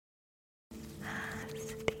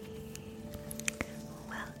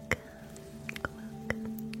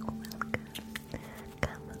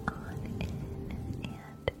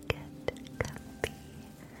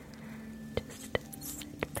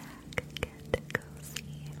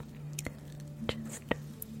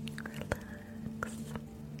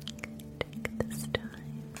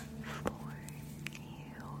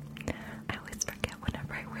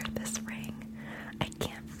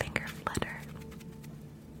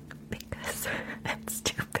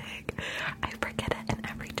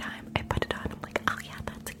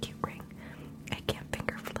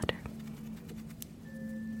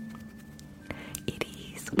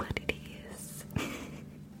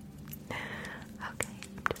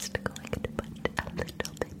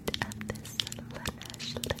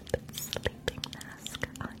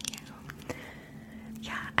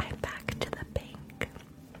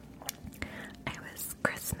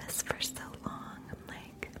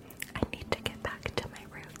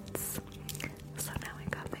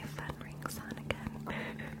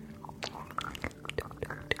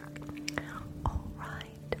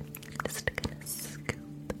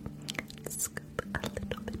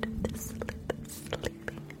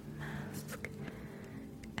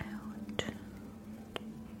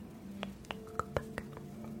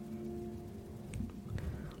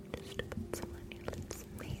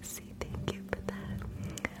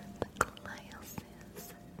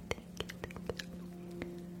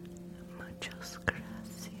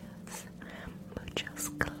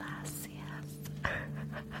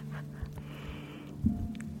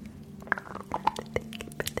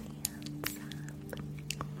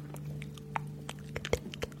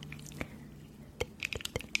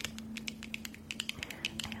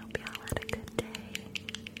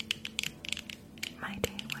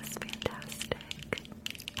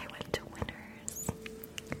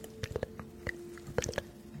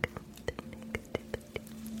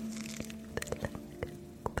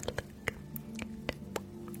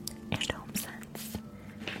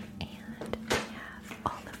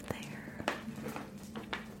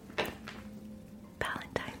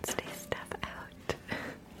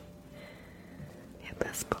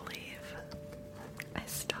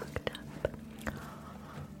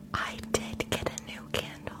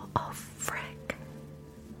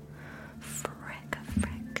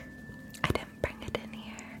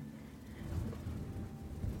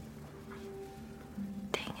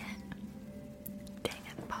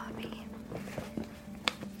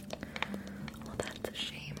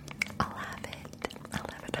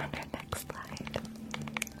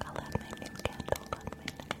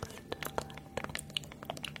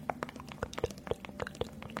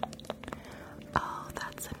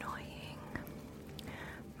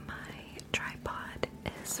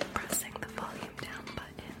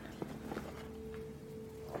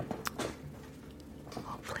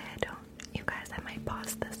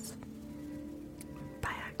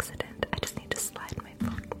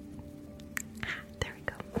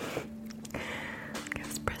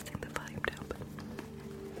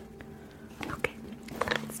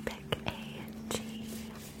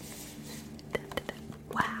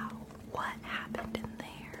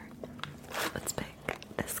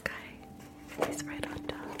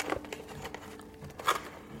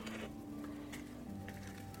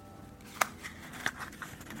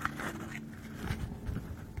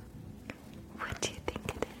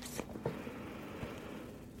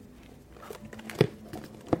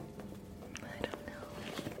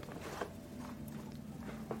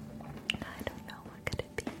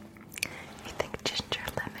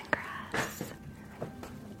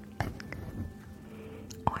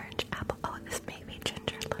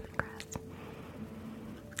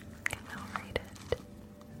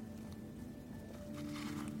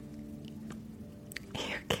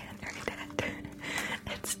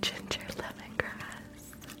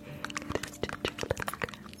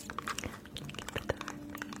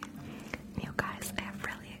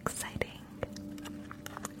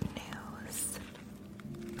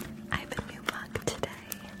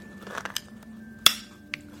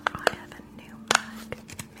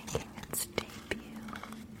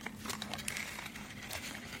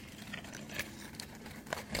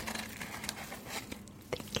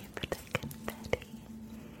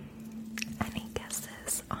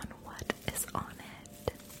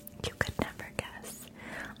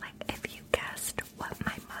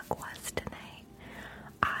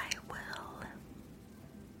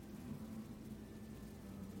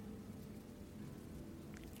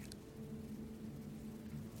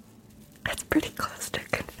pretty close to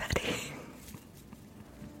confetti.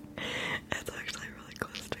 It's actually really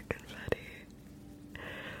close to confetti.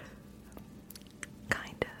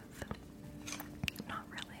 Kind of. Not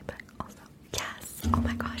really, but also. Yes! Oh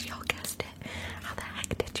my gosh, y'all guessed it. How the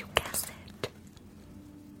heck did you guess it?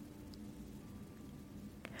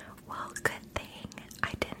 Well, good thing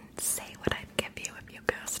I didn't say what I'd give you if you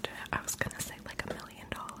guessed it. I was gonna say like $1 million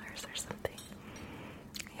or something.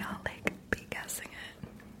 Y'all like be guessing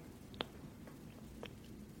it.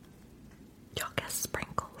 Y'all guess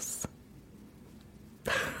sprinkles.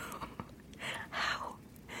 How?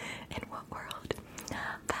 In what world?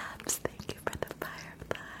 Babs, thank you for the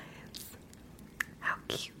fireflies. How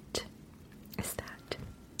cute is that?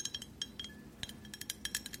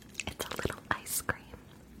 It's a little ice cream.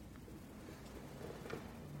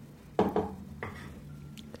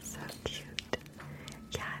 So cute.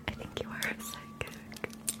 Yeah, I think you are a psychic.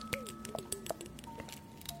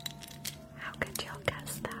 How could y'all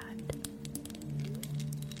guess that?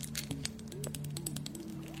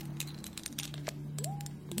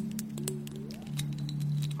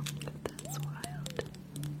 That's wild.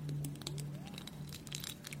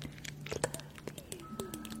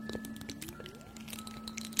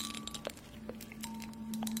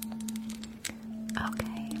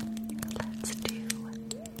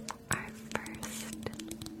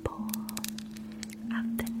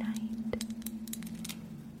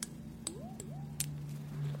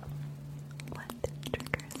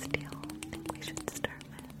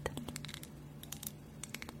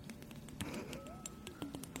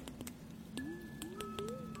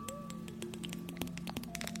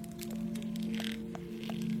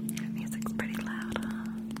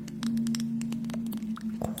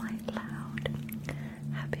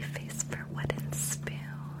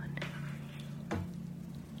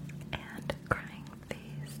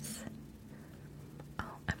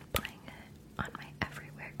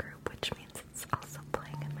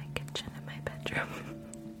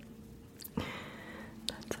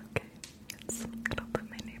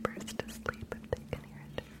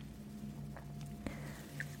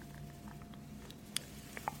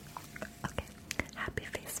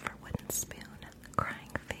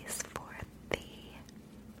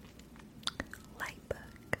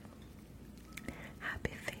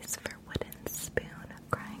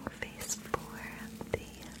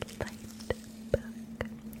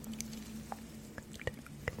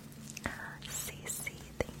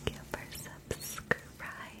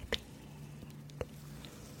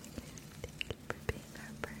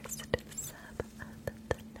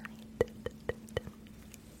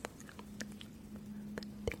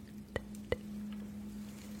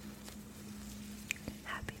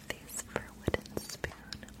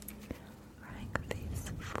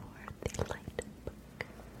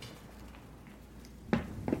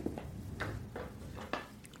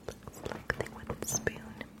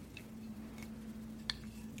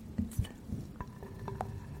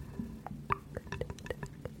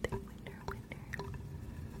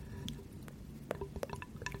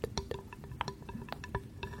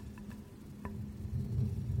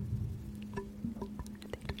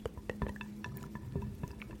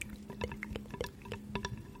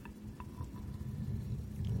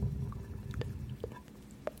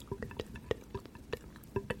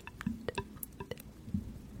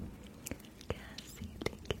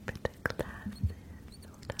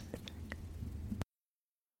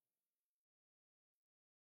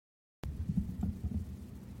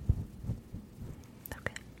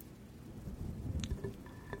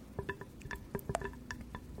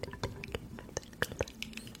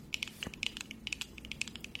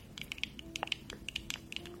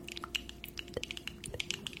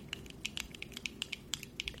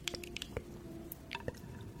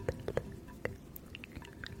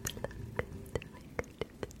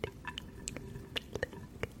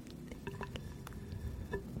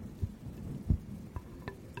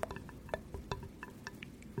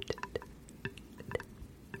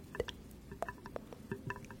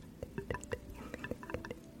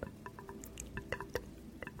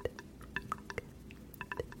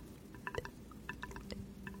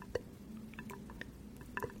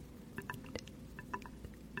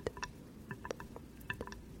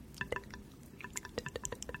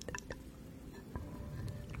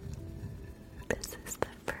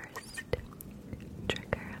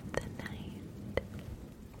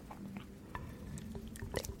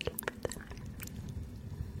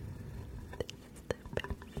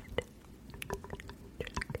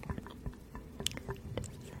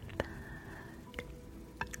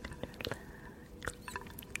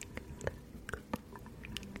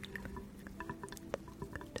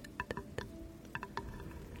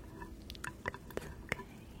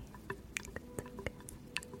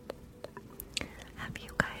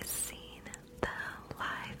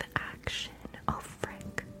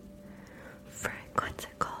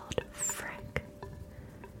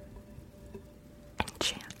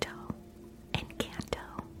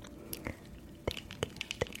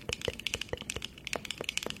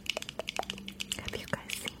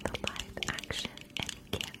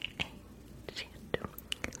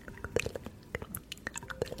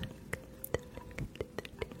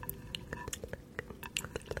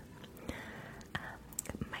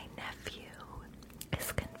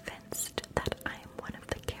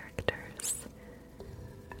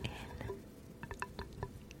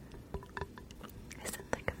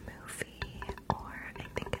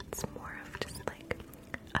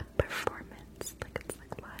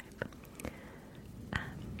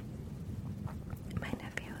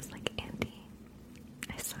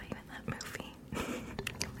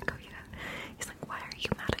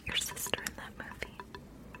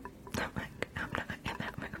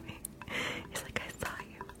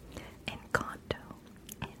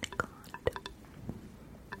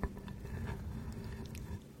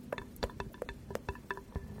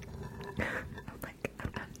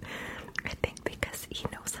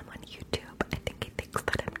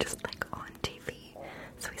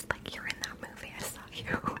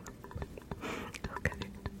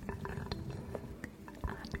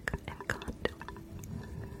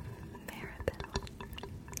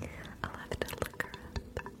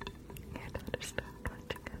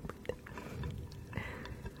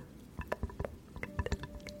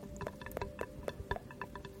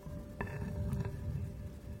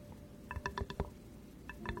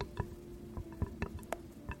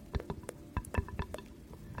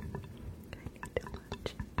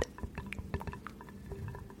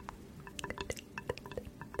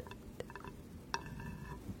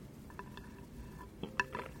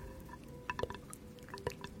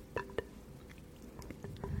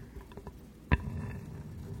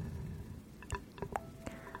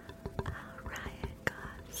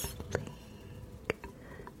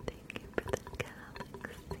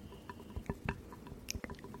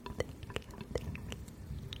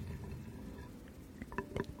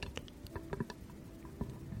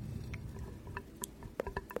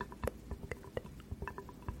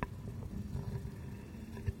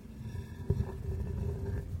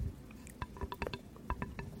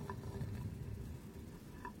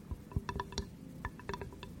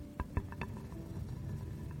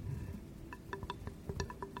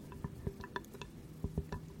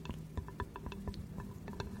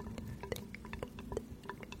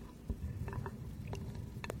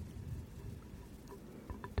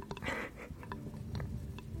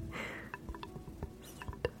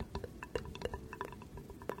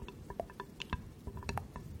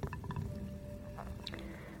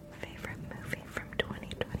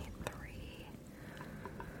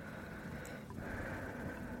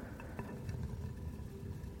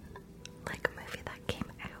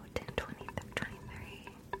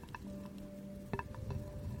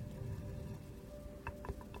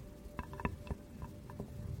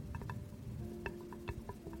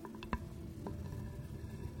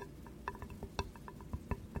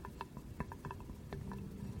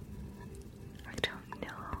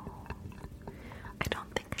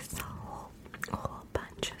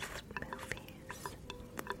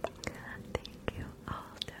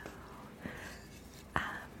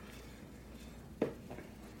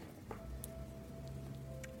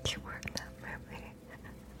 You were in that movie.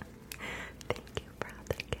 Thank you for all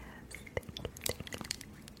the gifts. Thank you.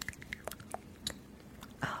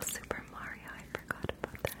 Oh, Super Mario. I forgot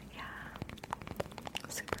about that. Yeah.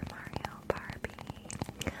 Super Mario, Barbie.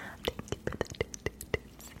 Thank you for the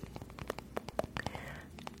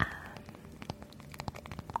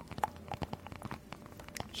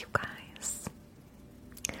you guys,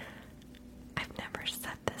 I've never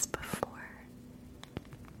said this before,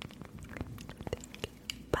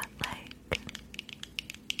 but like,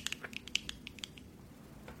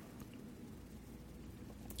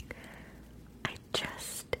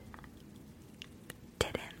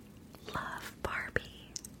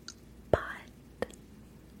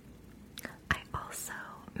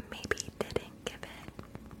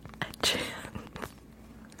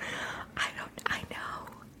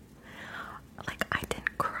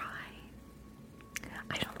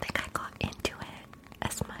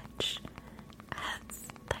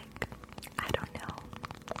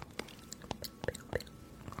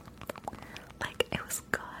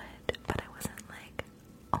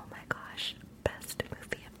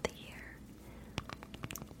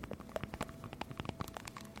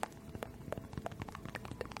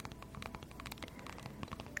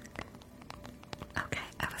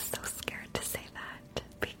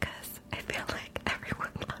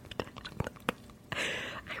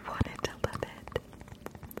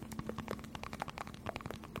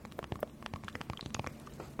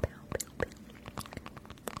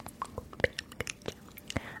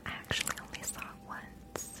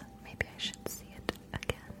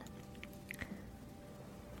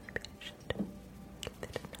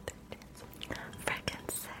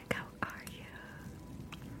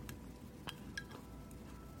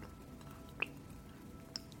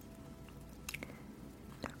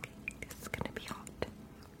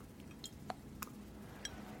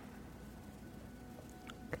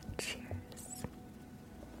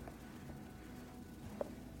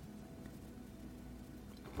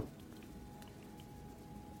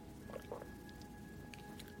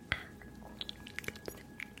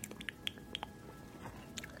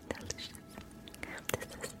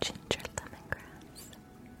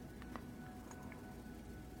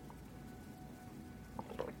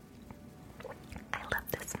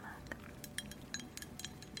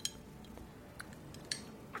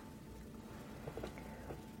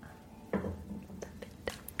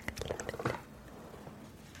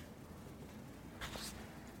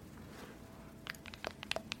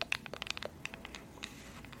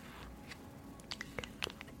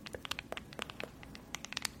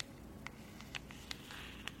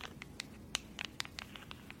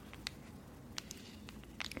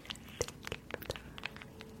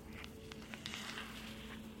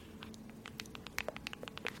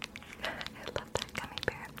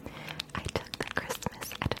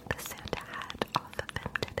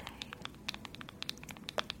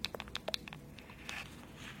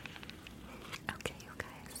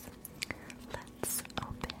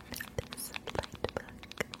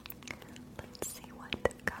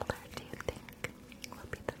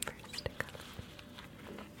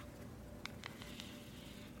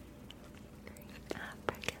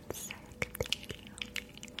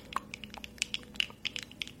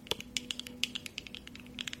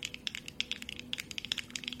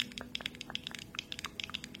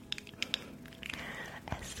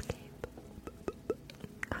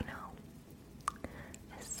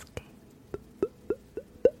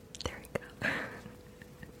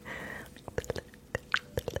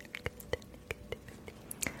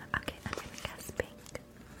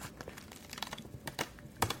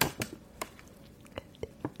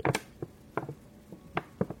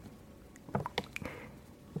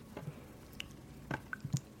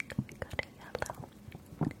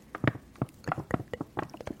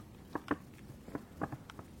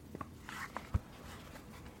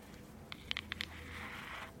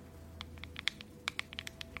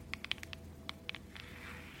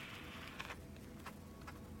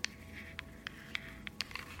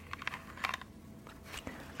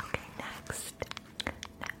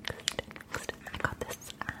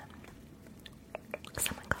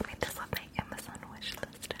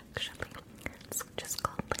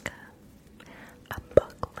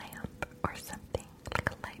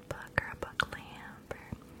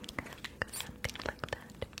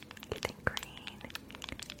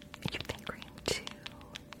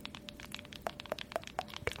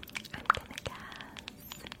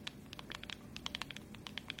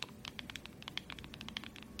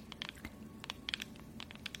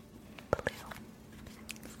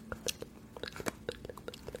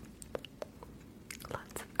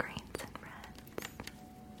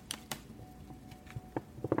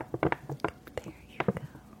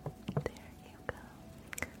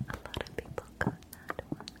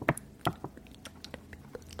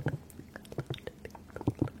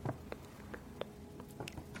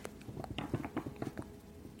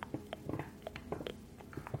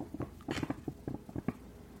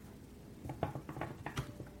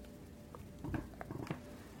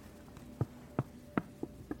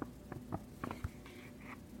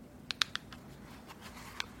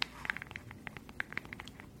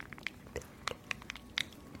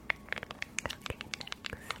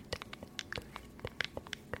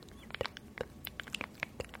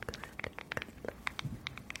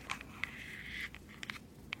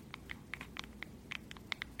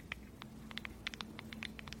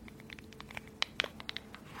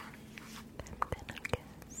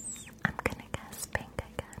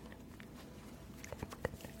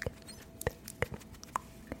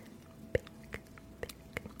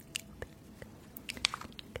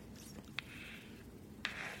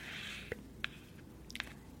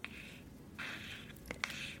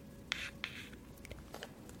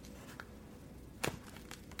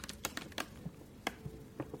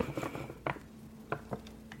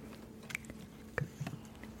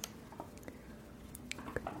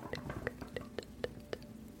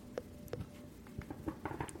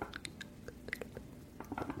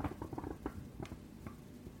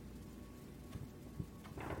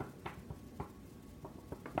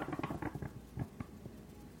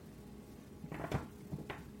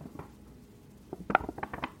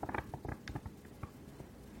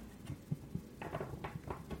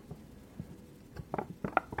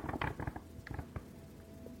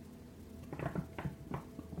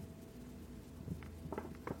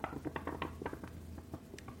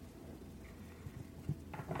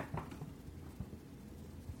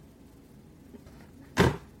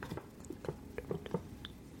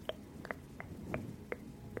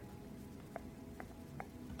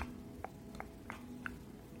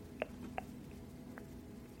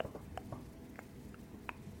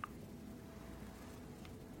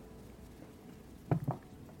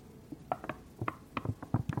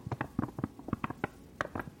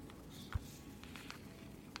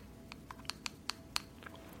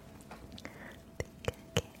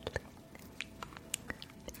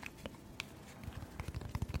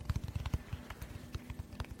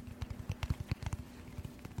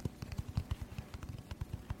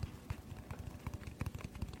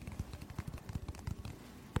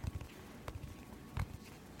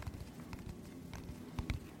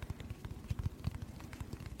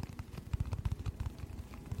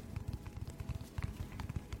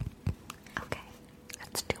 Okay,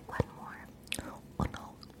 let's do one more.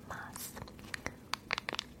 Uno más.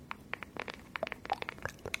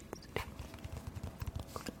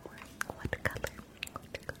 What color?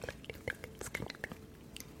 What color do you think it's gonna be?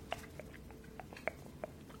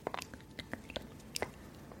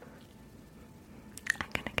 I'm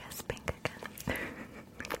gonna guess pink again.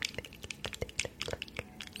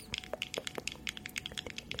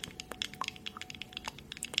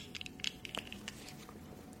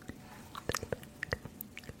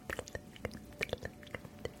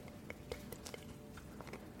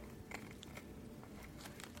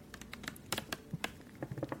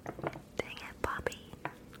 Dang it, Bobby.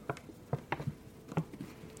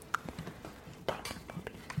 Dang it,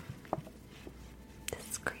 Bobby. This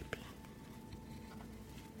is creepy.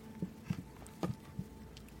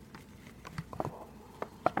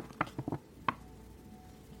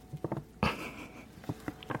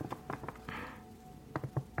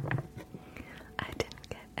 I didn't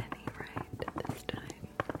get any right this time.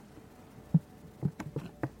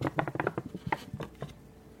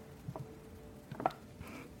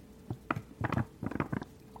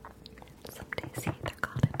 Some days you either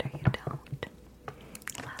got it or you don't.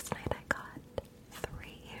 Last night I got 3.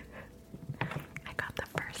 I got the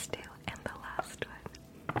first 2 and the last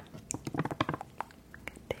one.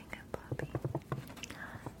 Dang it, Bobby.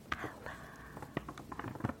 Hello.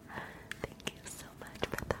 Thank you so much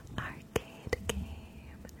for the arcade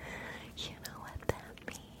game. You know what that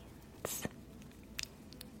means.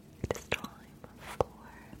 It is time for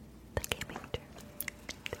the gaming term.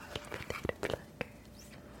 Thank you, potato pluckers.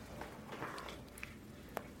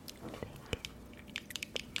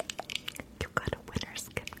 You got a winner's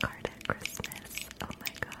gift card at Christmas. Oh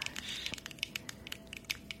my gosh.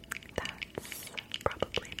 That's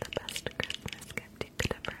probably the best Christmas gift you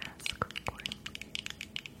could ever ask for.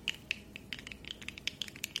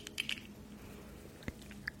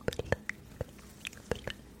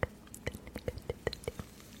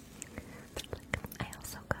 I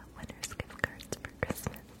also got winner's gift cards for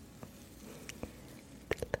Christmas.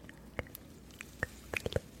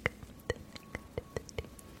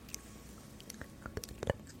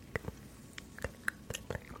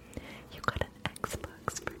 You got an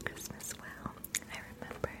Xbox for Christmas. Wow. I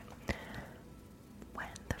remember when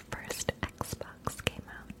the first Xbox came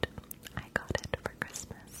out, I got it for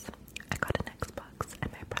Christmas. I got an Xbox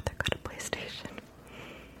and my brother got a PlayStation.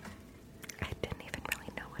 I didn't even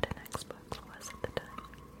really know what an Xbox was at the time.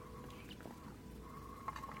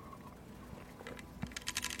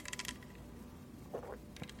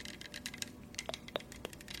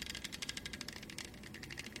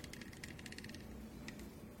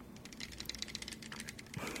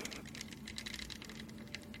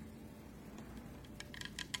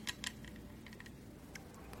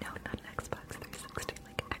 No, not an Xbox 360,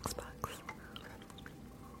 like Xbox.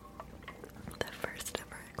 The first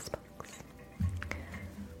ever Xbox.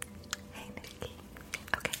 Hey, Nikki.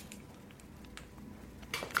 Okay.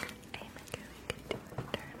 I'm going to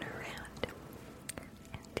turn around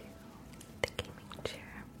into the gaming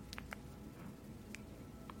chair.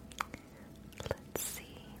 Let's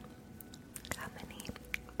see how many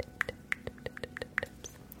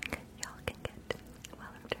y'all can get while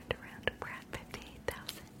I'm turned around. We're at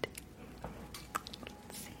 58,000.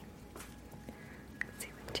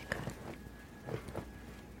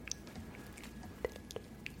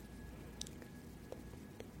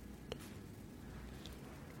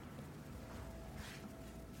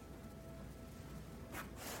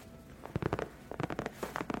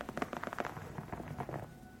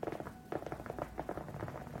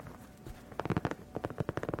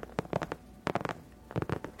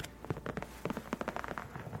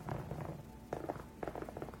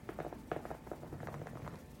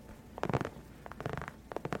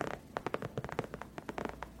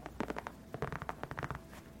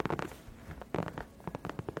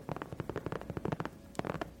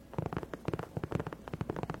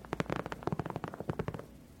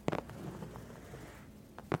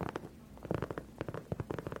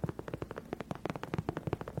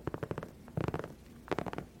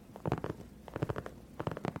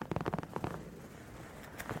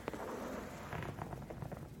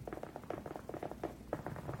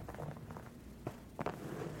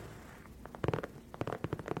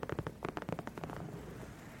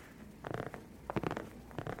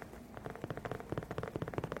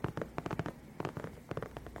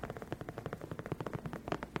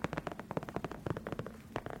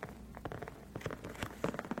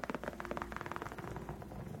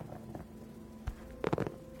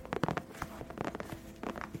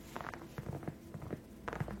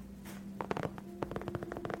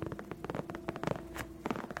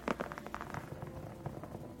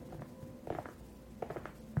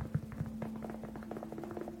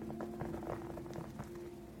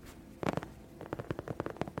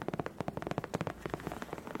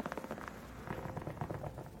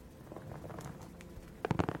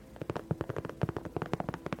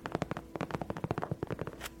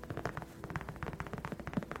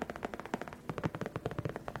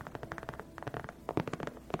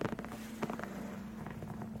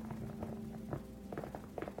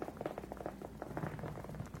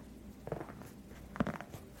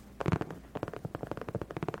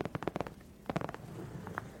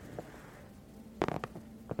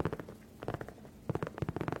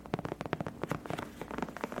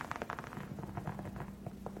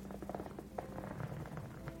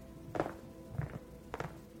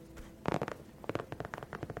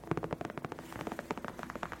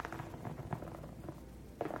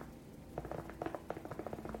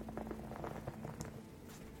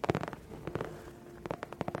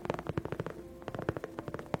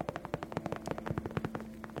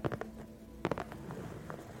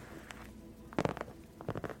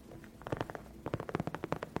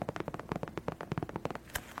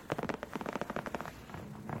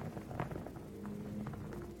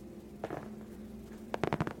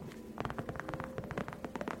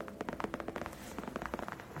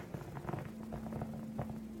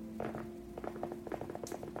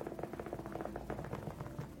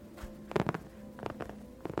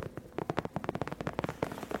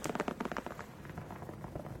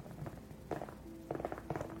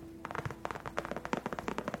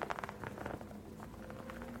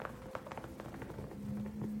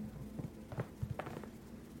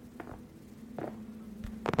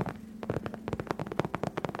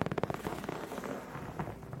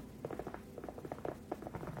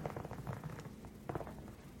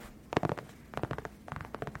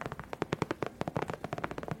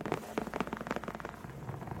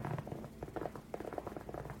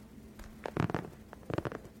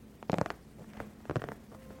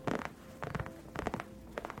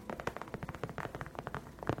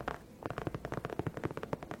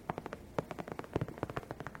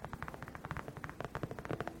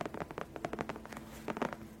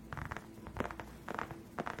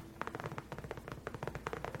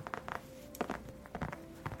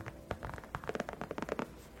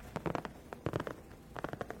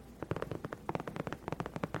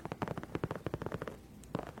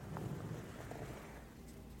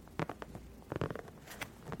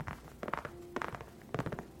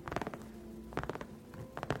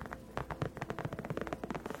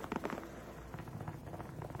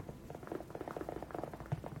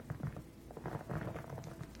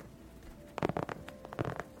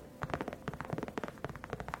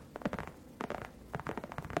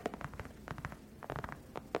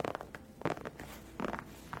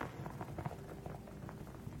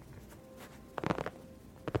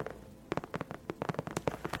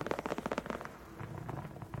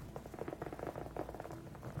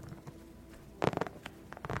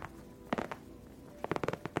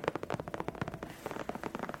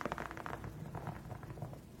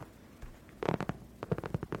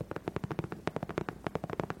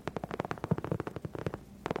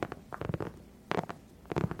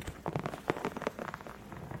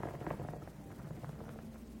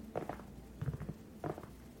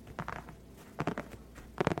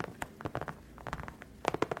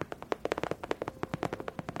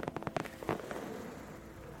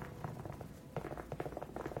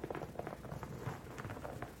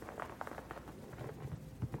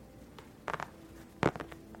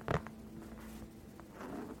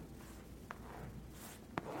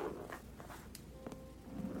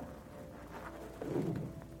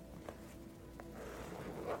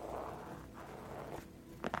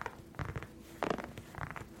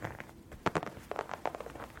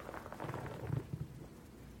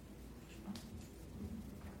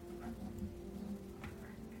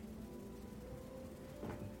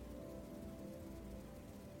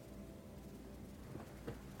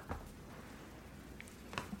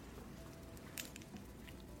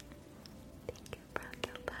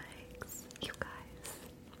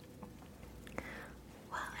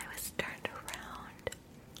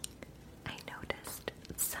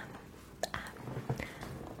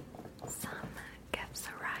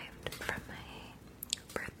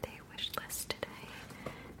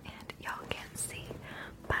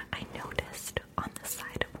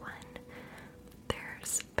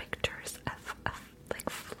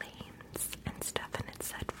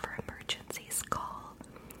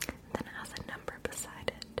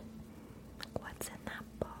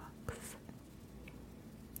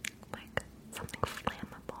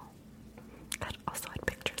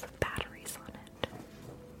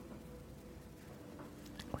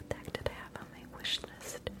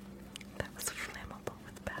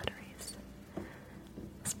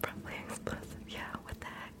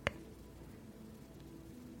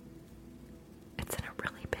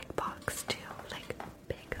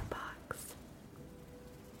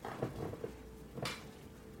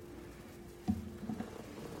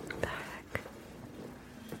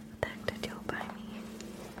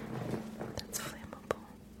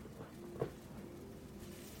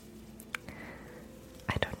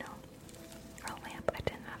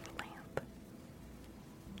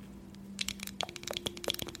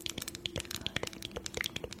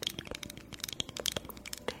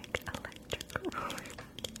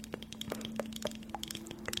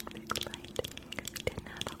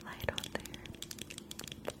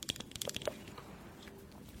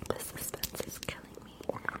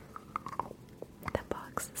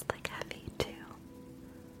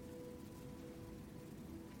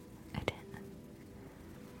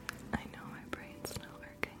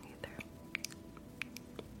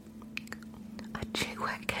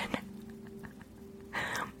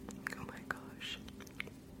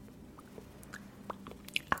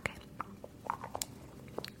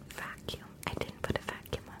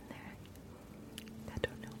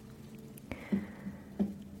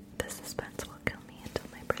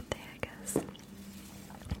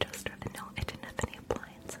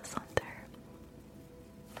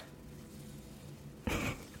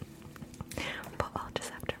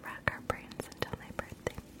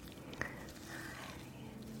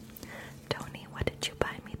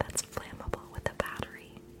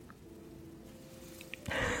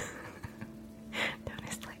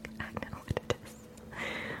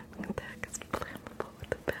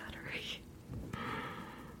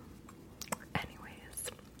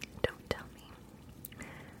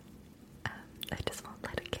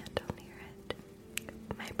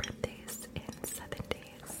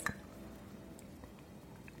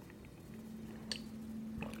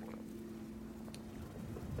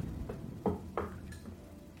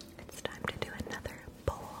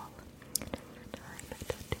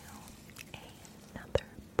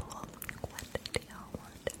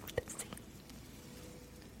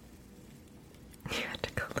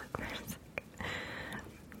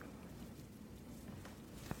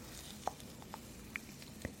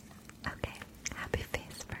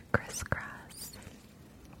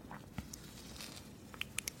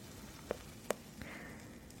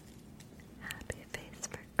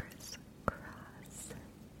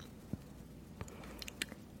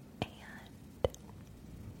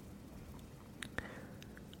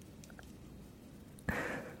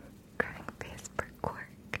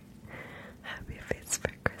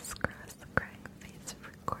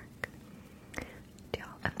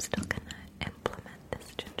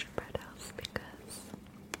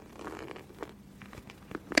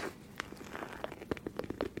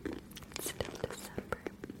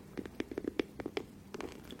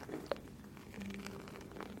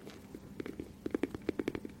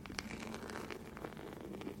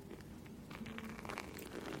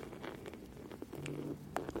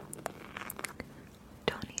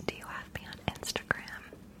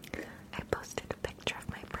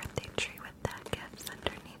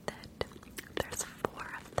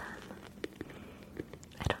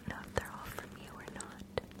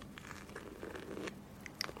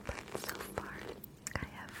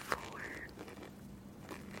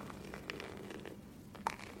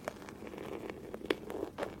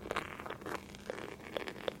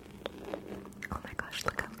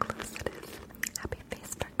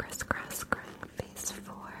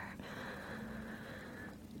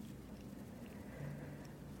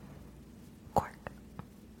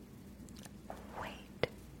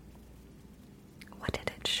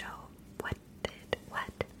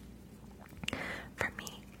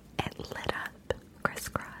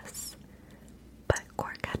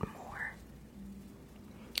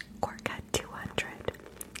 Cork had 200,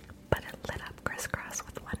 but it lit up Crisscross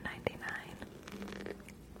with 199.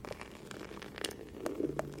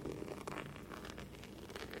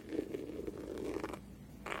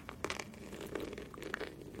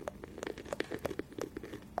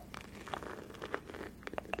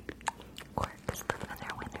 Cork is the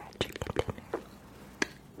winner chicken dinner.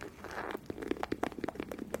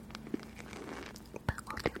 But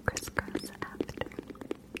we'll do Crisscross after.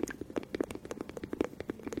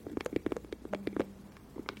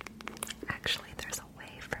 Actually, there's a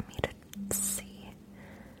way for me to see.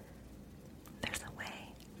 There's a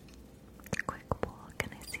way. Quick poll. Can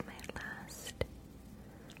I see my last,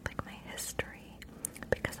 like my history?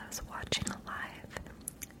 Because I was watching a live,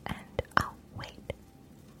 and oh wait,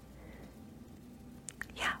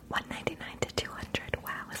 yeah, 199 to 200.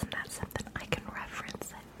 Wow, isn't that something? I can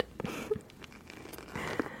reference it.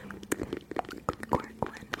 Quick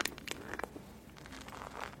one.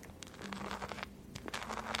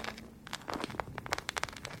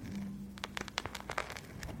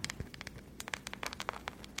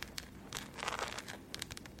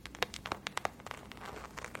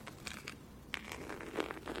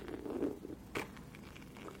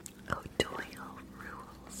 Oh, Doyle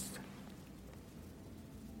rules.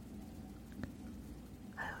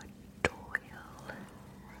 Oh, Doyle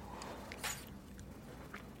rules.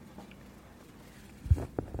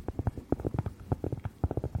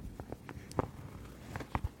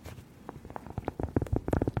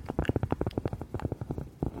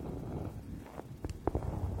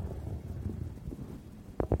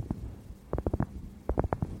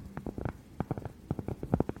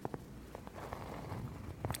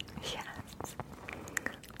 Yes,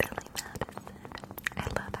 Billy Madison. I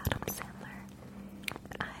love Adam Sandler.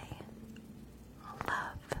 I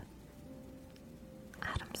love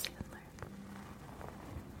Adam Sandler.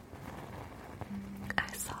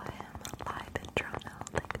 I saw him live in Toronto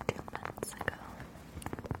like 2 months ago.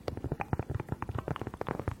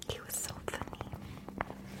 He was so funny.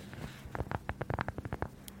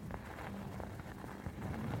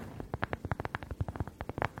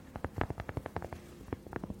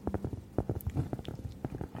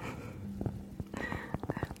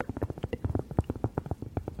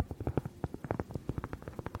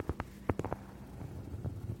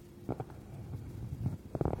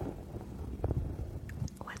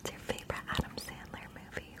 What's your favorite Adam Sandler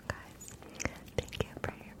movie, you guys? Thank you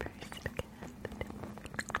for your first gift.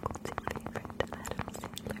 What's your favorite Adam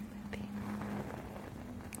Sandler movie?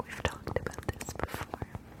 We've talked about this before.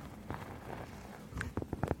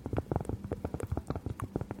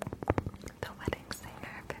 The Wedding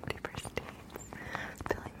Singer, 51st Dates,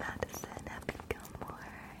 Billy Madison, Happy Gilmore.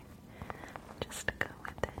 Just go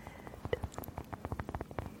with it.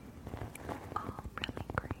 All really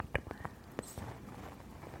great ones.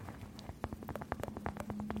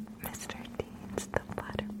 Mr. Deeds, The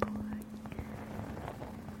Waterboy,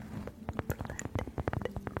 Blended,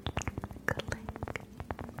 Click,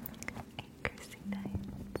 Acres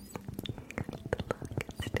Nights, The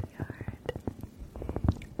Longest Yard,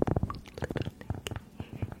 Little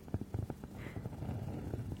Nicky,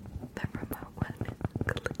 the remote one,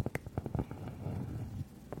 Click.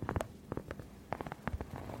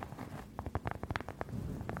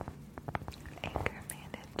 Anger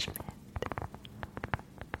Management.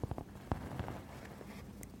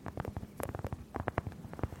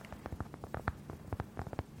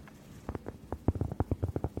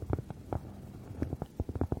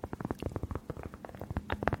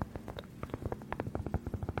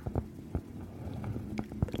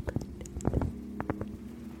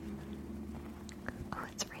 Oh,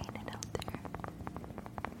 it's raining out there.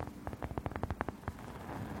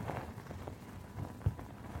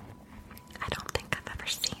 I don't think I've ever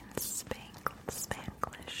seen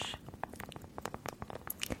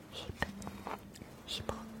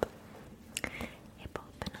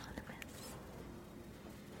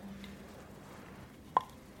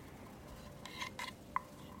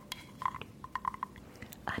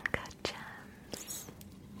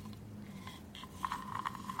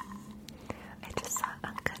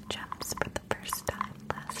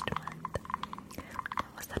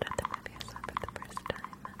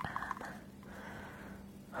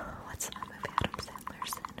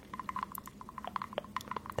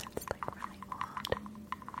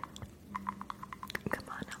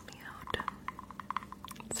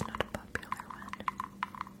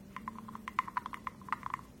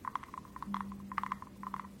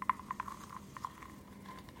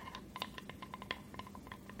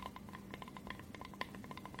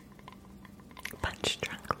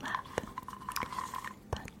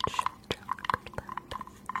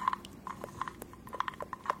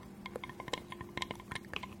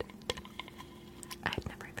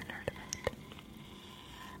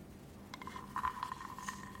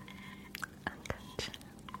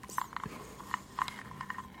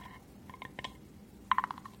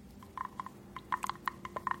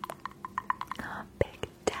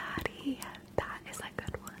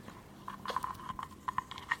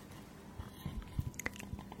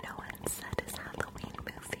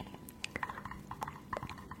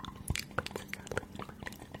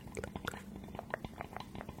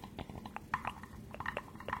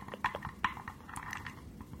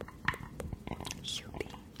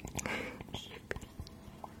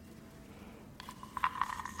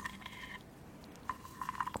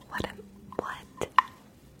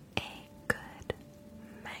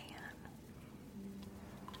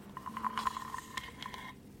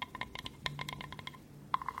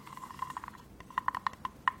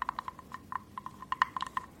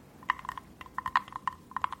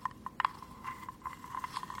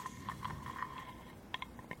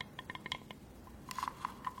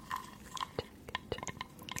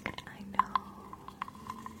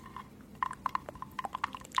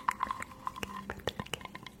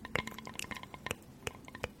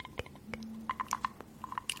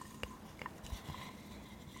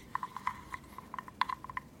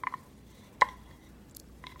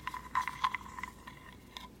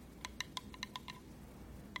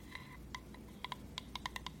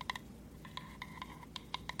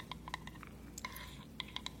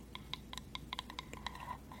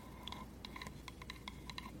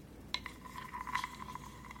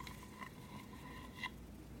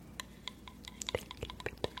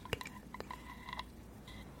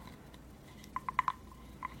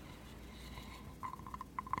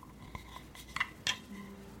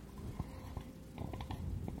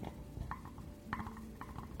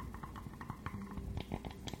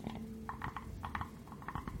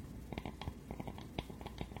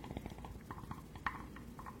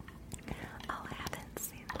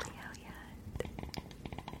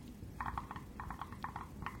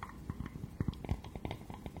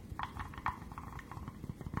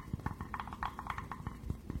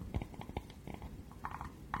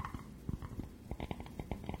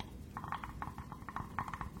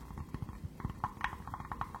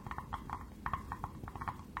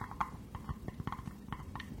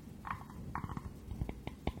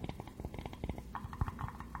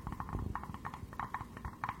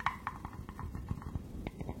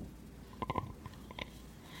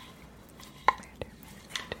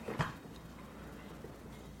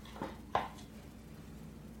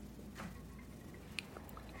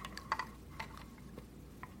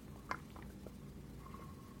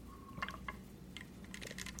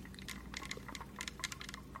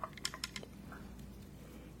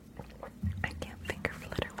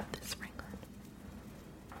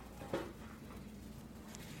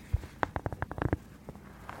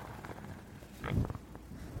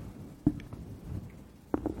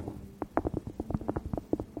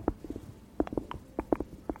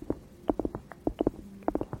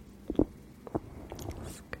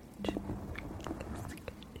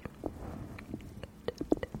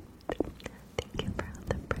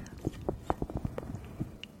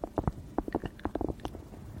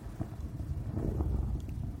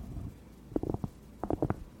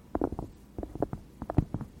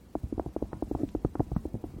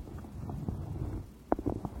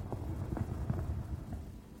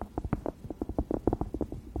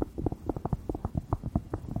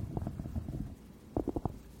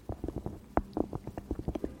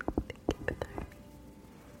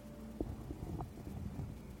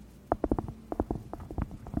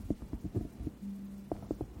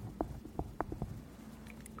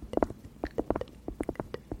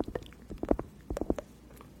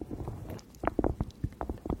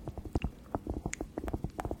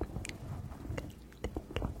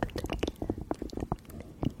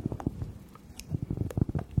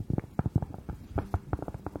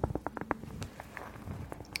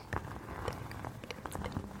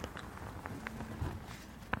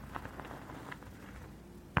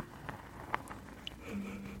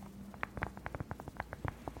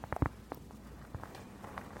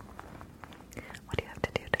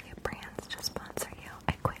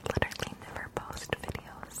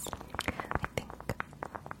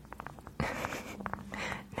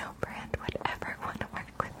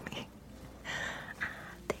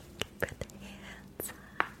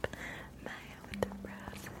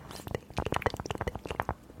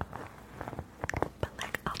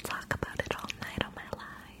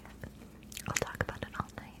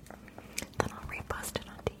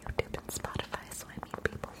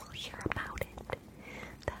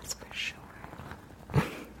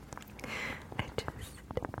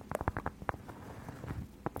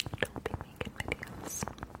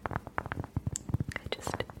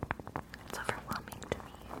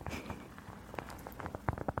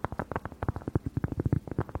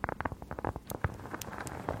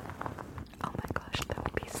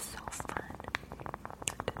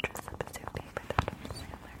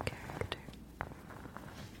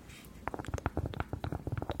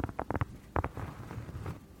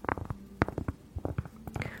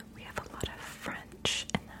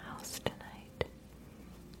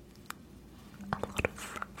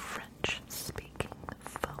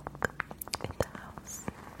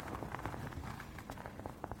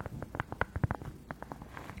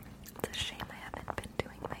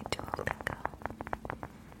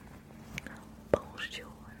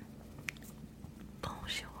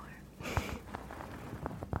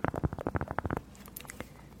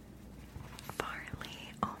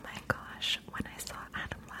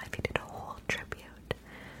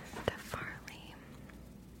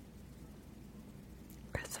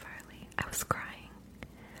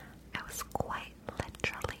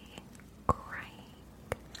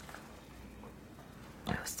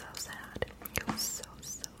was so sad. It was so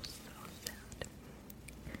sad.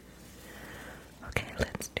 Okay,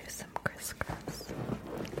 let's do some crisscross.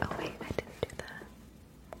 Oh wait, I didn't do that.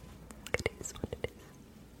 It is what it is.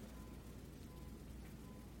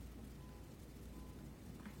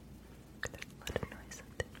 There's a lot of noise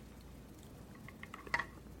up there.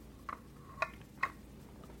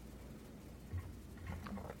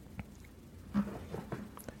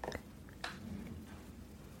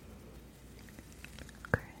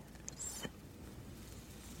 Crisscross.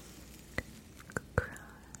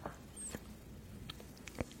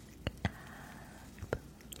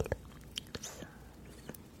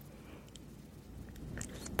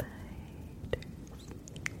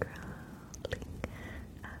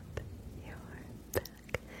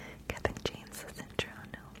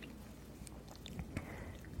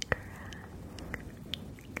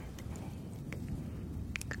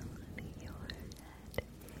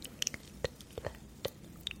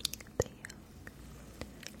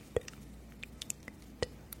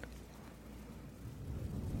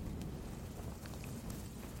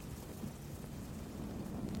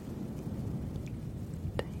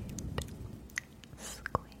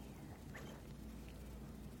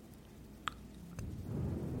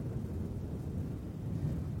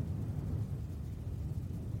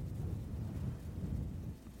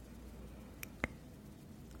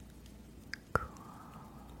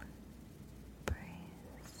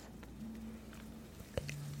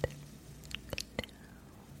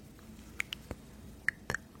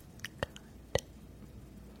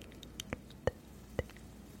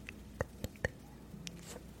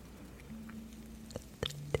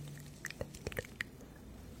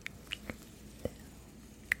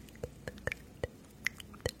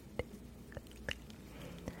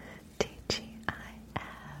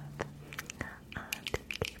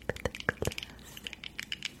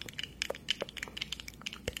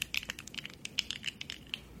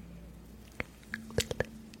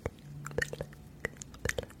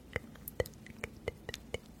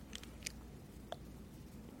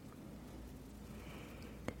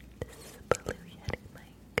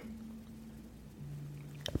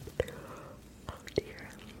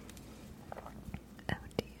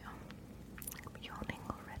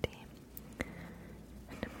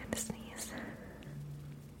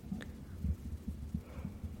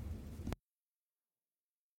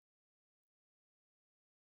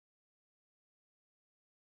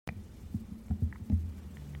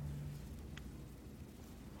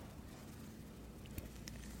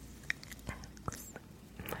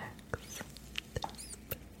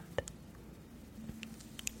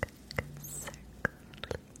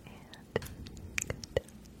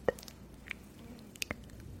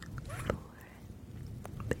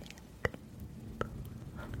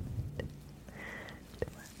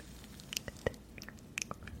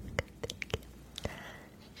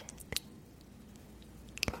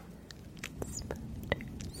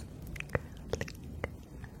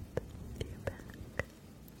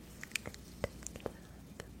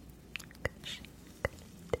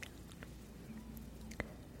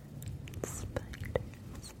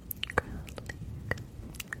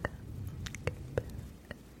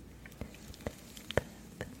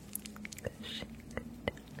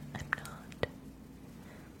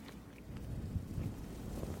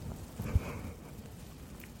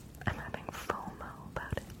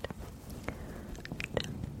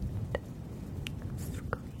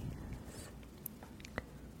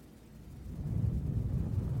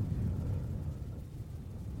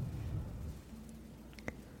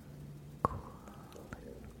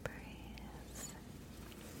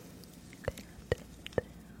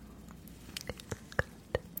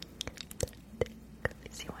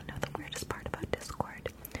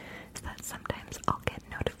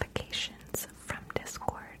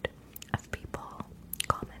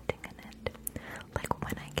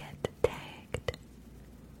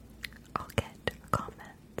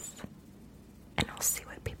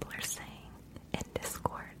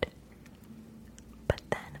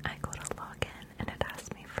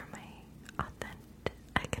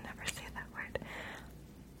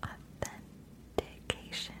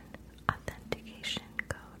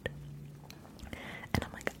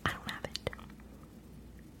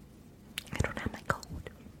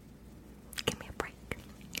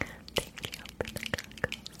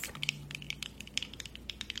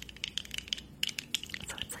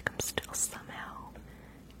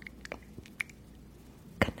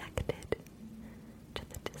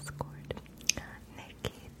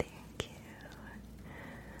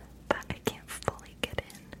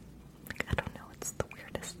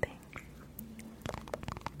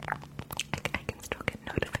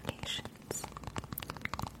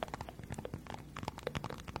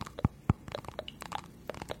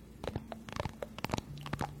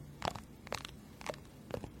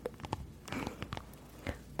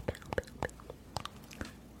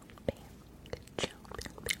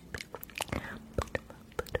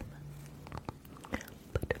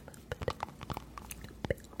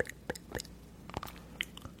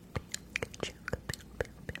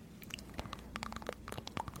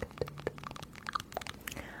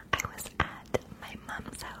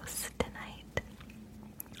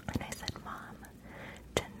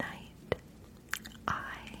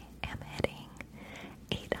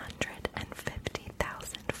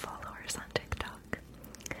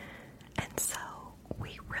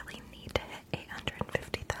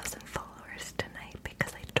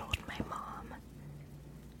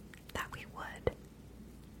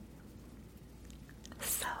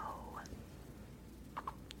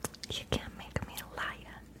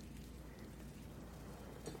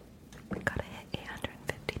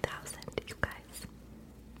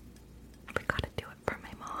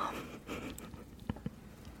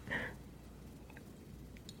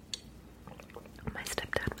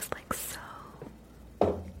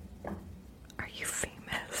 you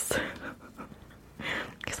famous?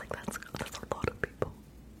 He's like, that's a lot of people.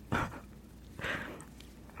 I'm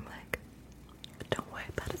like, don't worry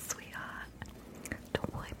about it, sweetheart.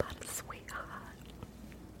 Don't worry about it, sweetheart.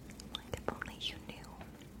 Like, if only you knew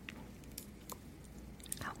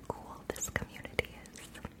how cool this community is.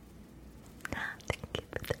 Thank you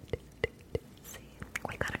for that. See,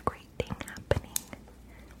 we got a great thing happening.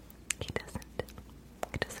 He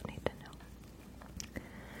doesn't need to know.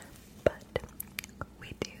 But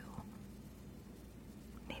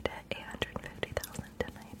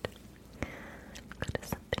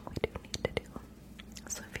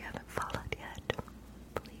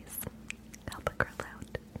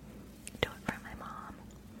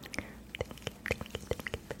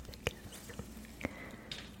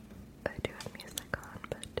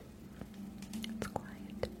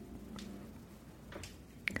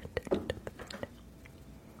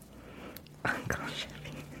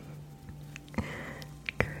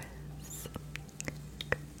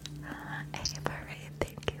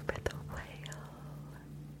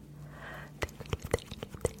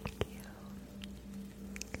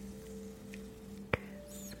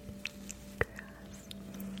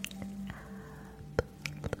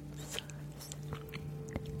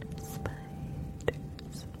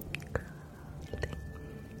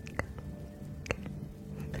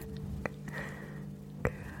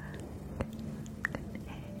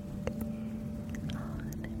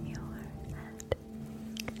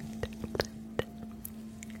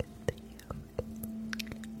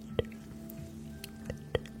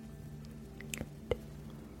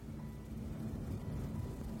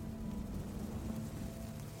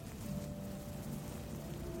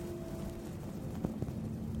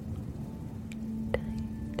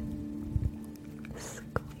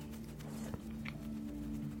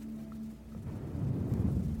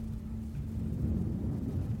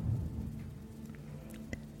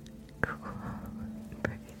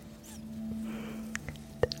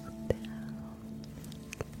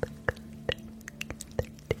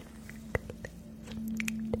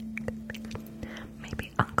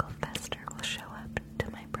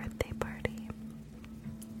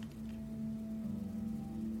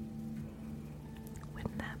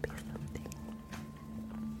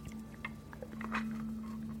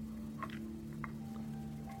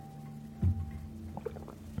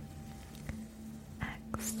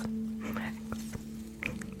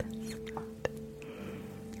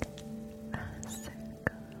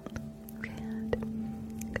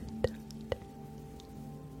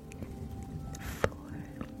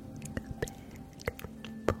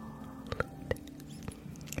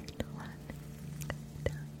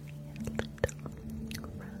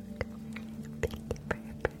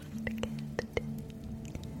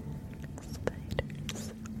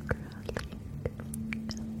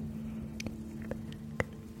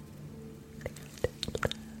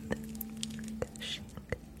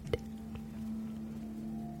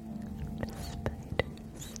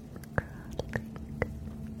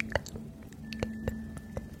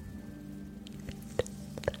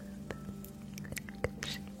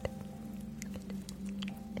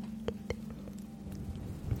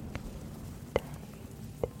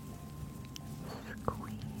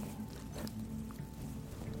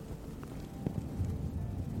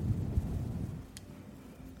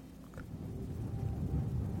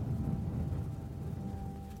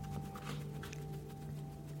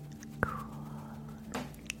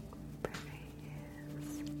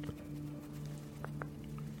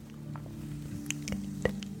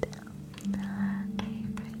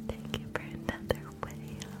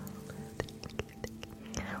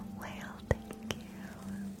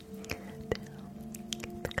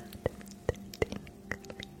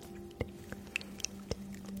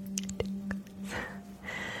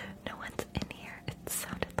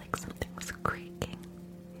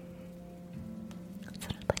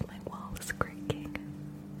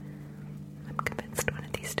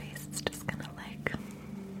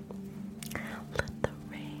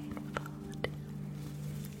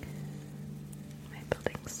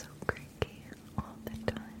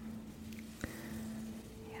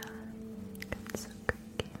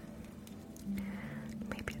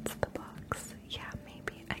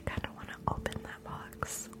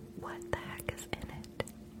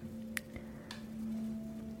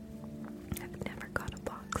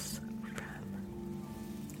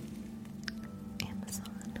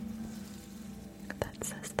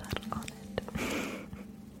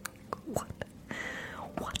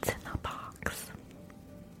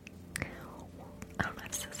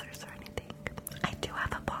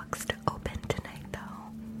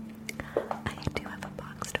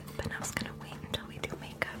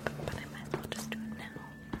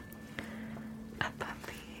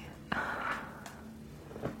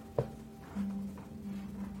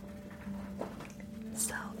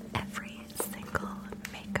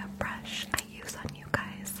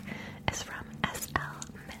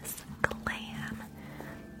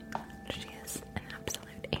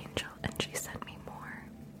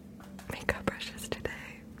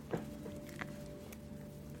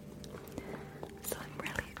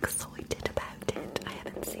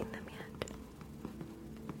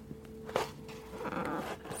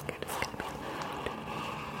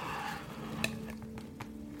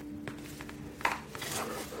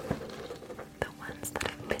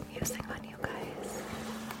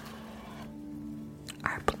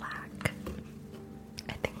are black.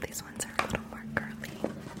 I think these ones are a little more curly.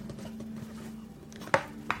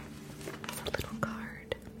 It's a little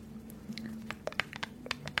card.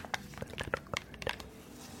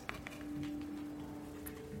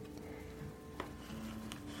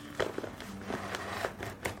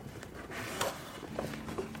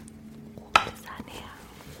 What is that now?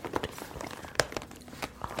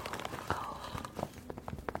 Oh,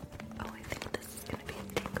 I think this is gonna be a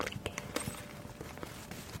tingly case.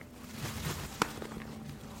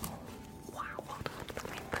 Wow, hold on, let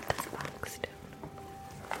me put this box down.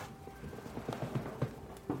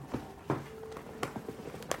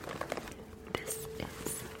 This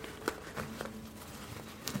is,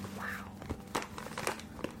 wow.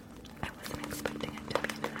 I wasn't expecting it to be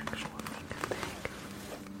an actual makeup bag.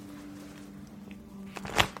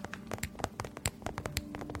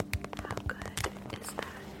 How good is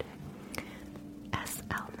that?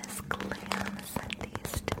 SL Miss Glam sent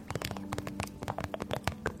these to me.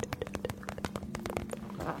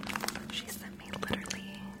 She sent me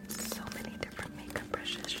literally so many different makeup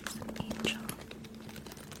brushes. She's an angel.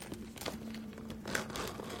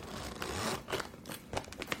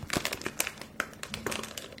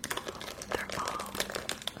 They're all okay.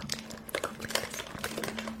 Complete this one.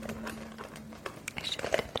 I should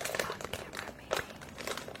have did this off camera maybe.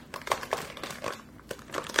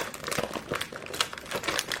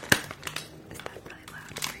 Is that really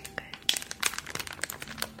loud for you guys?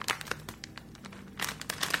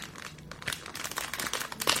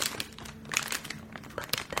 Look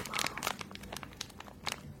at them all.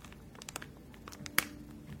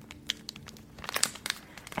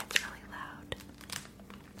 It's really loud.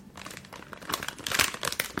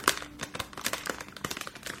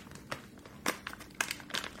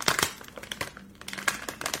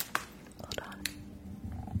 Hold on.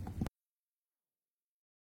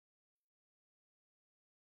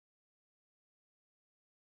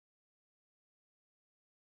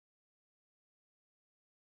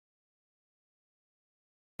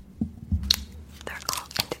 They're all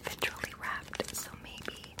individually wrapped, so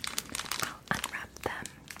maybe I'll unwrap them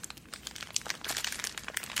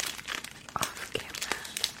off camera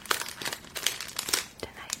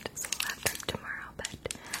tonight. So we'll have them tomorrow, but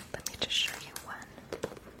let me just show you one.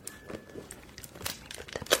 Let me put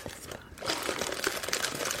them in this box.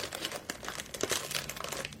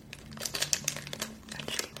 I'll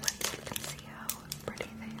show you one so you can see how pretty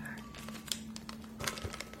they are.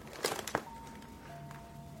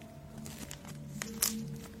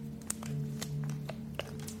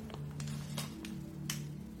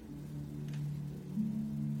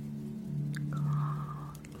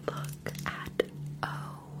 Look at,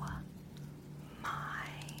 oh my.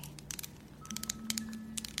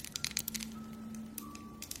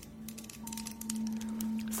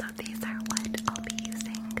 So these are what I'll be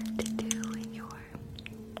using to do your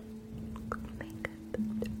makeup.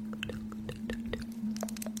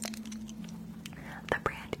 The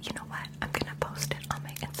brand, you know what? I'm gonna post it on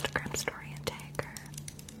my Instagram story and tag her.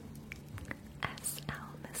 SL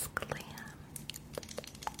Miss Glam.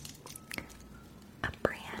 A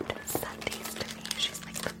brand sent these to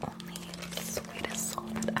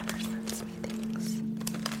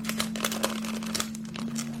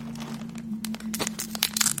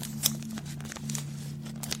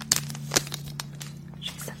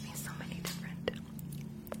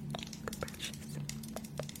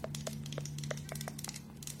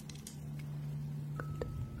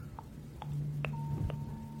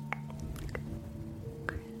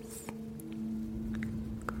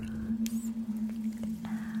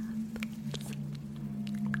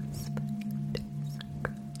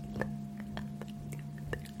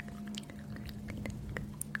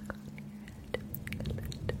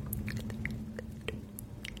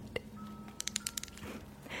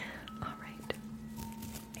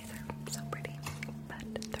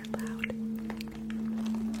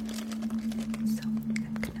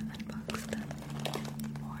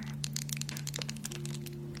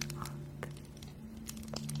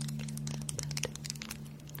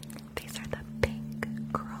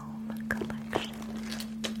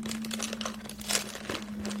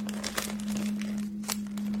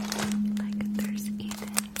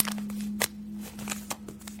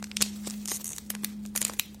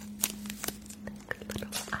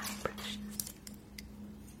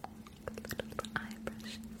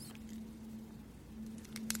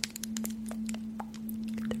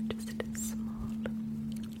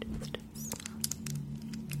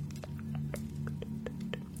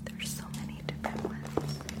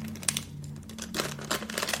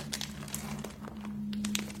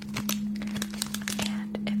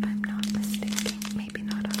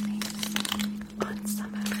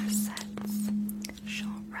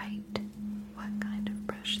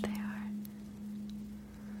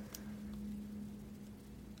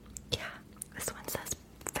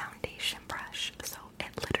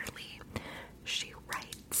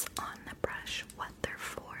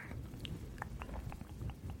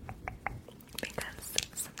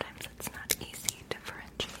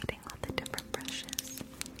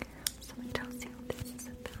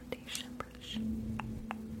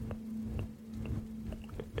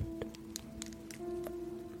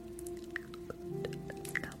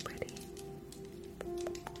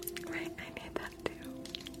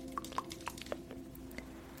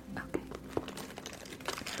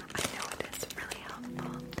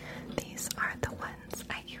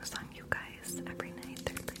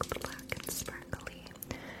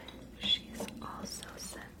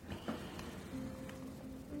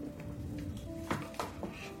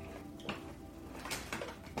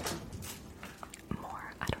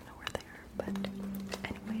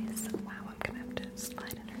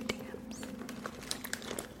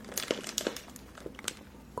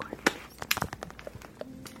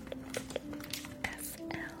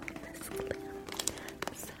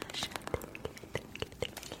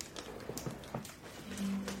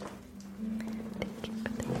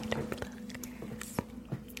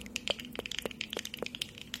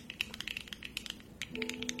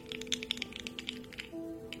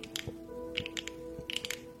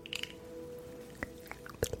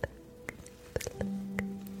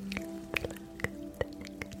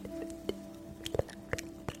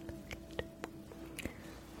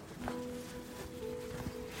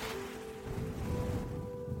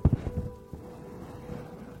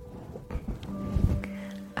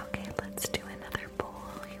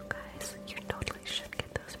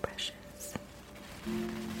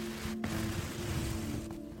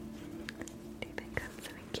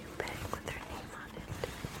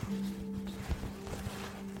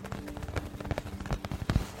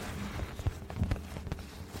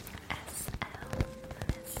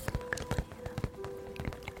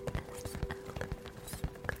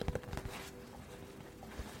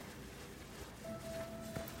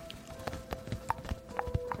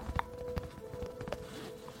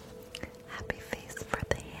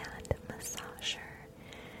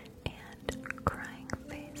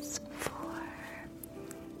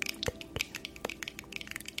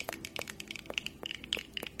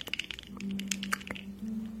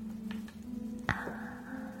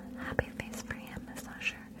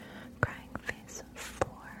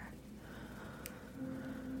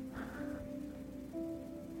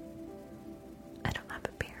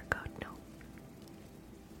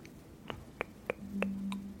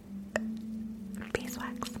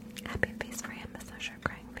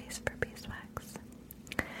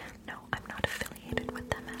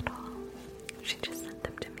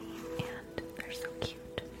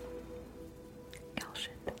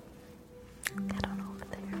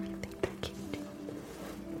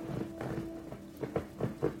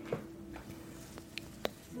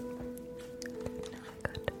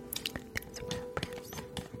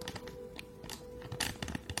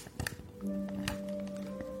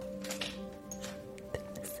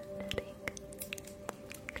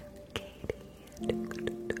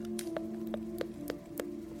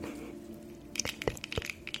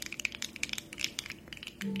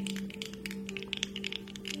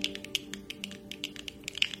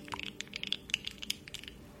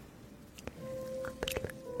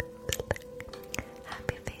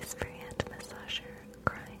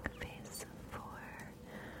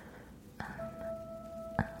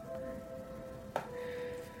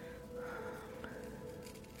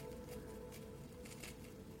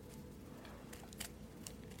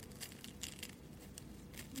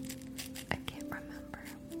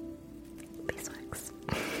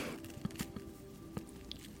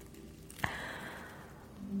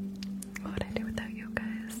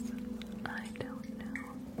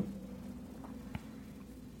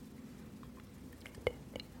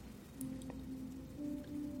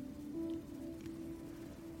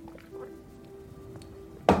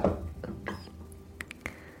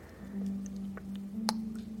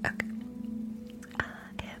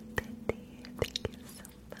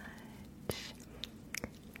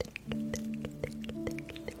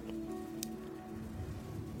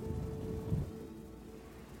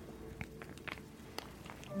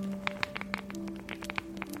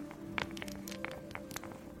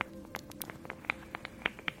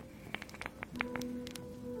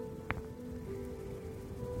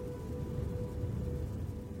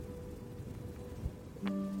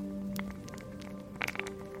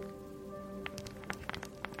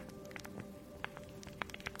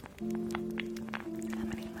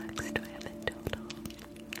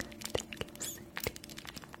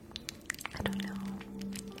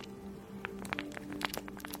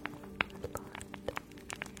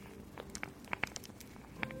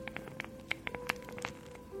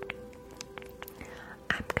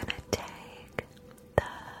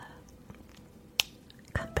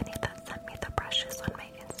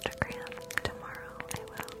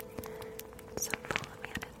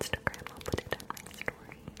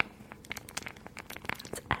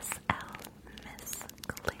SL Miss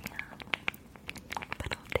Glam,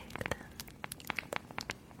 but I'll take them.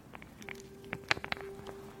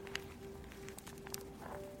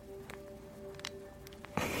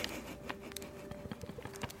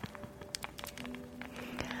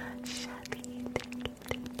 Shabby.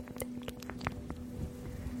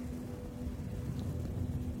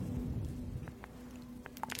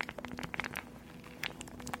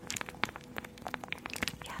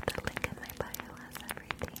 Yeah, the link in my bio has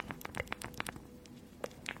everything.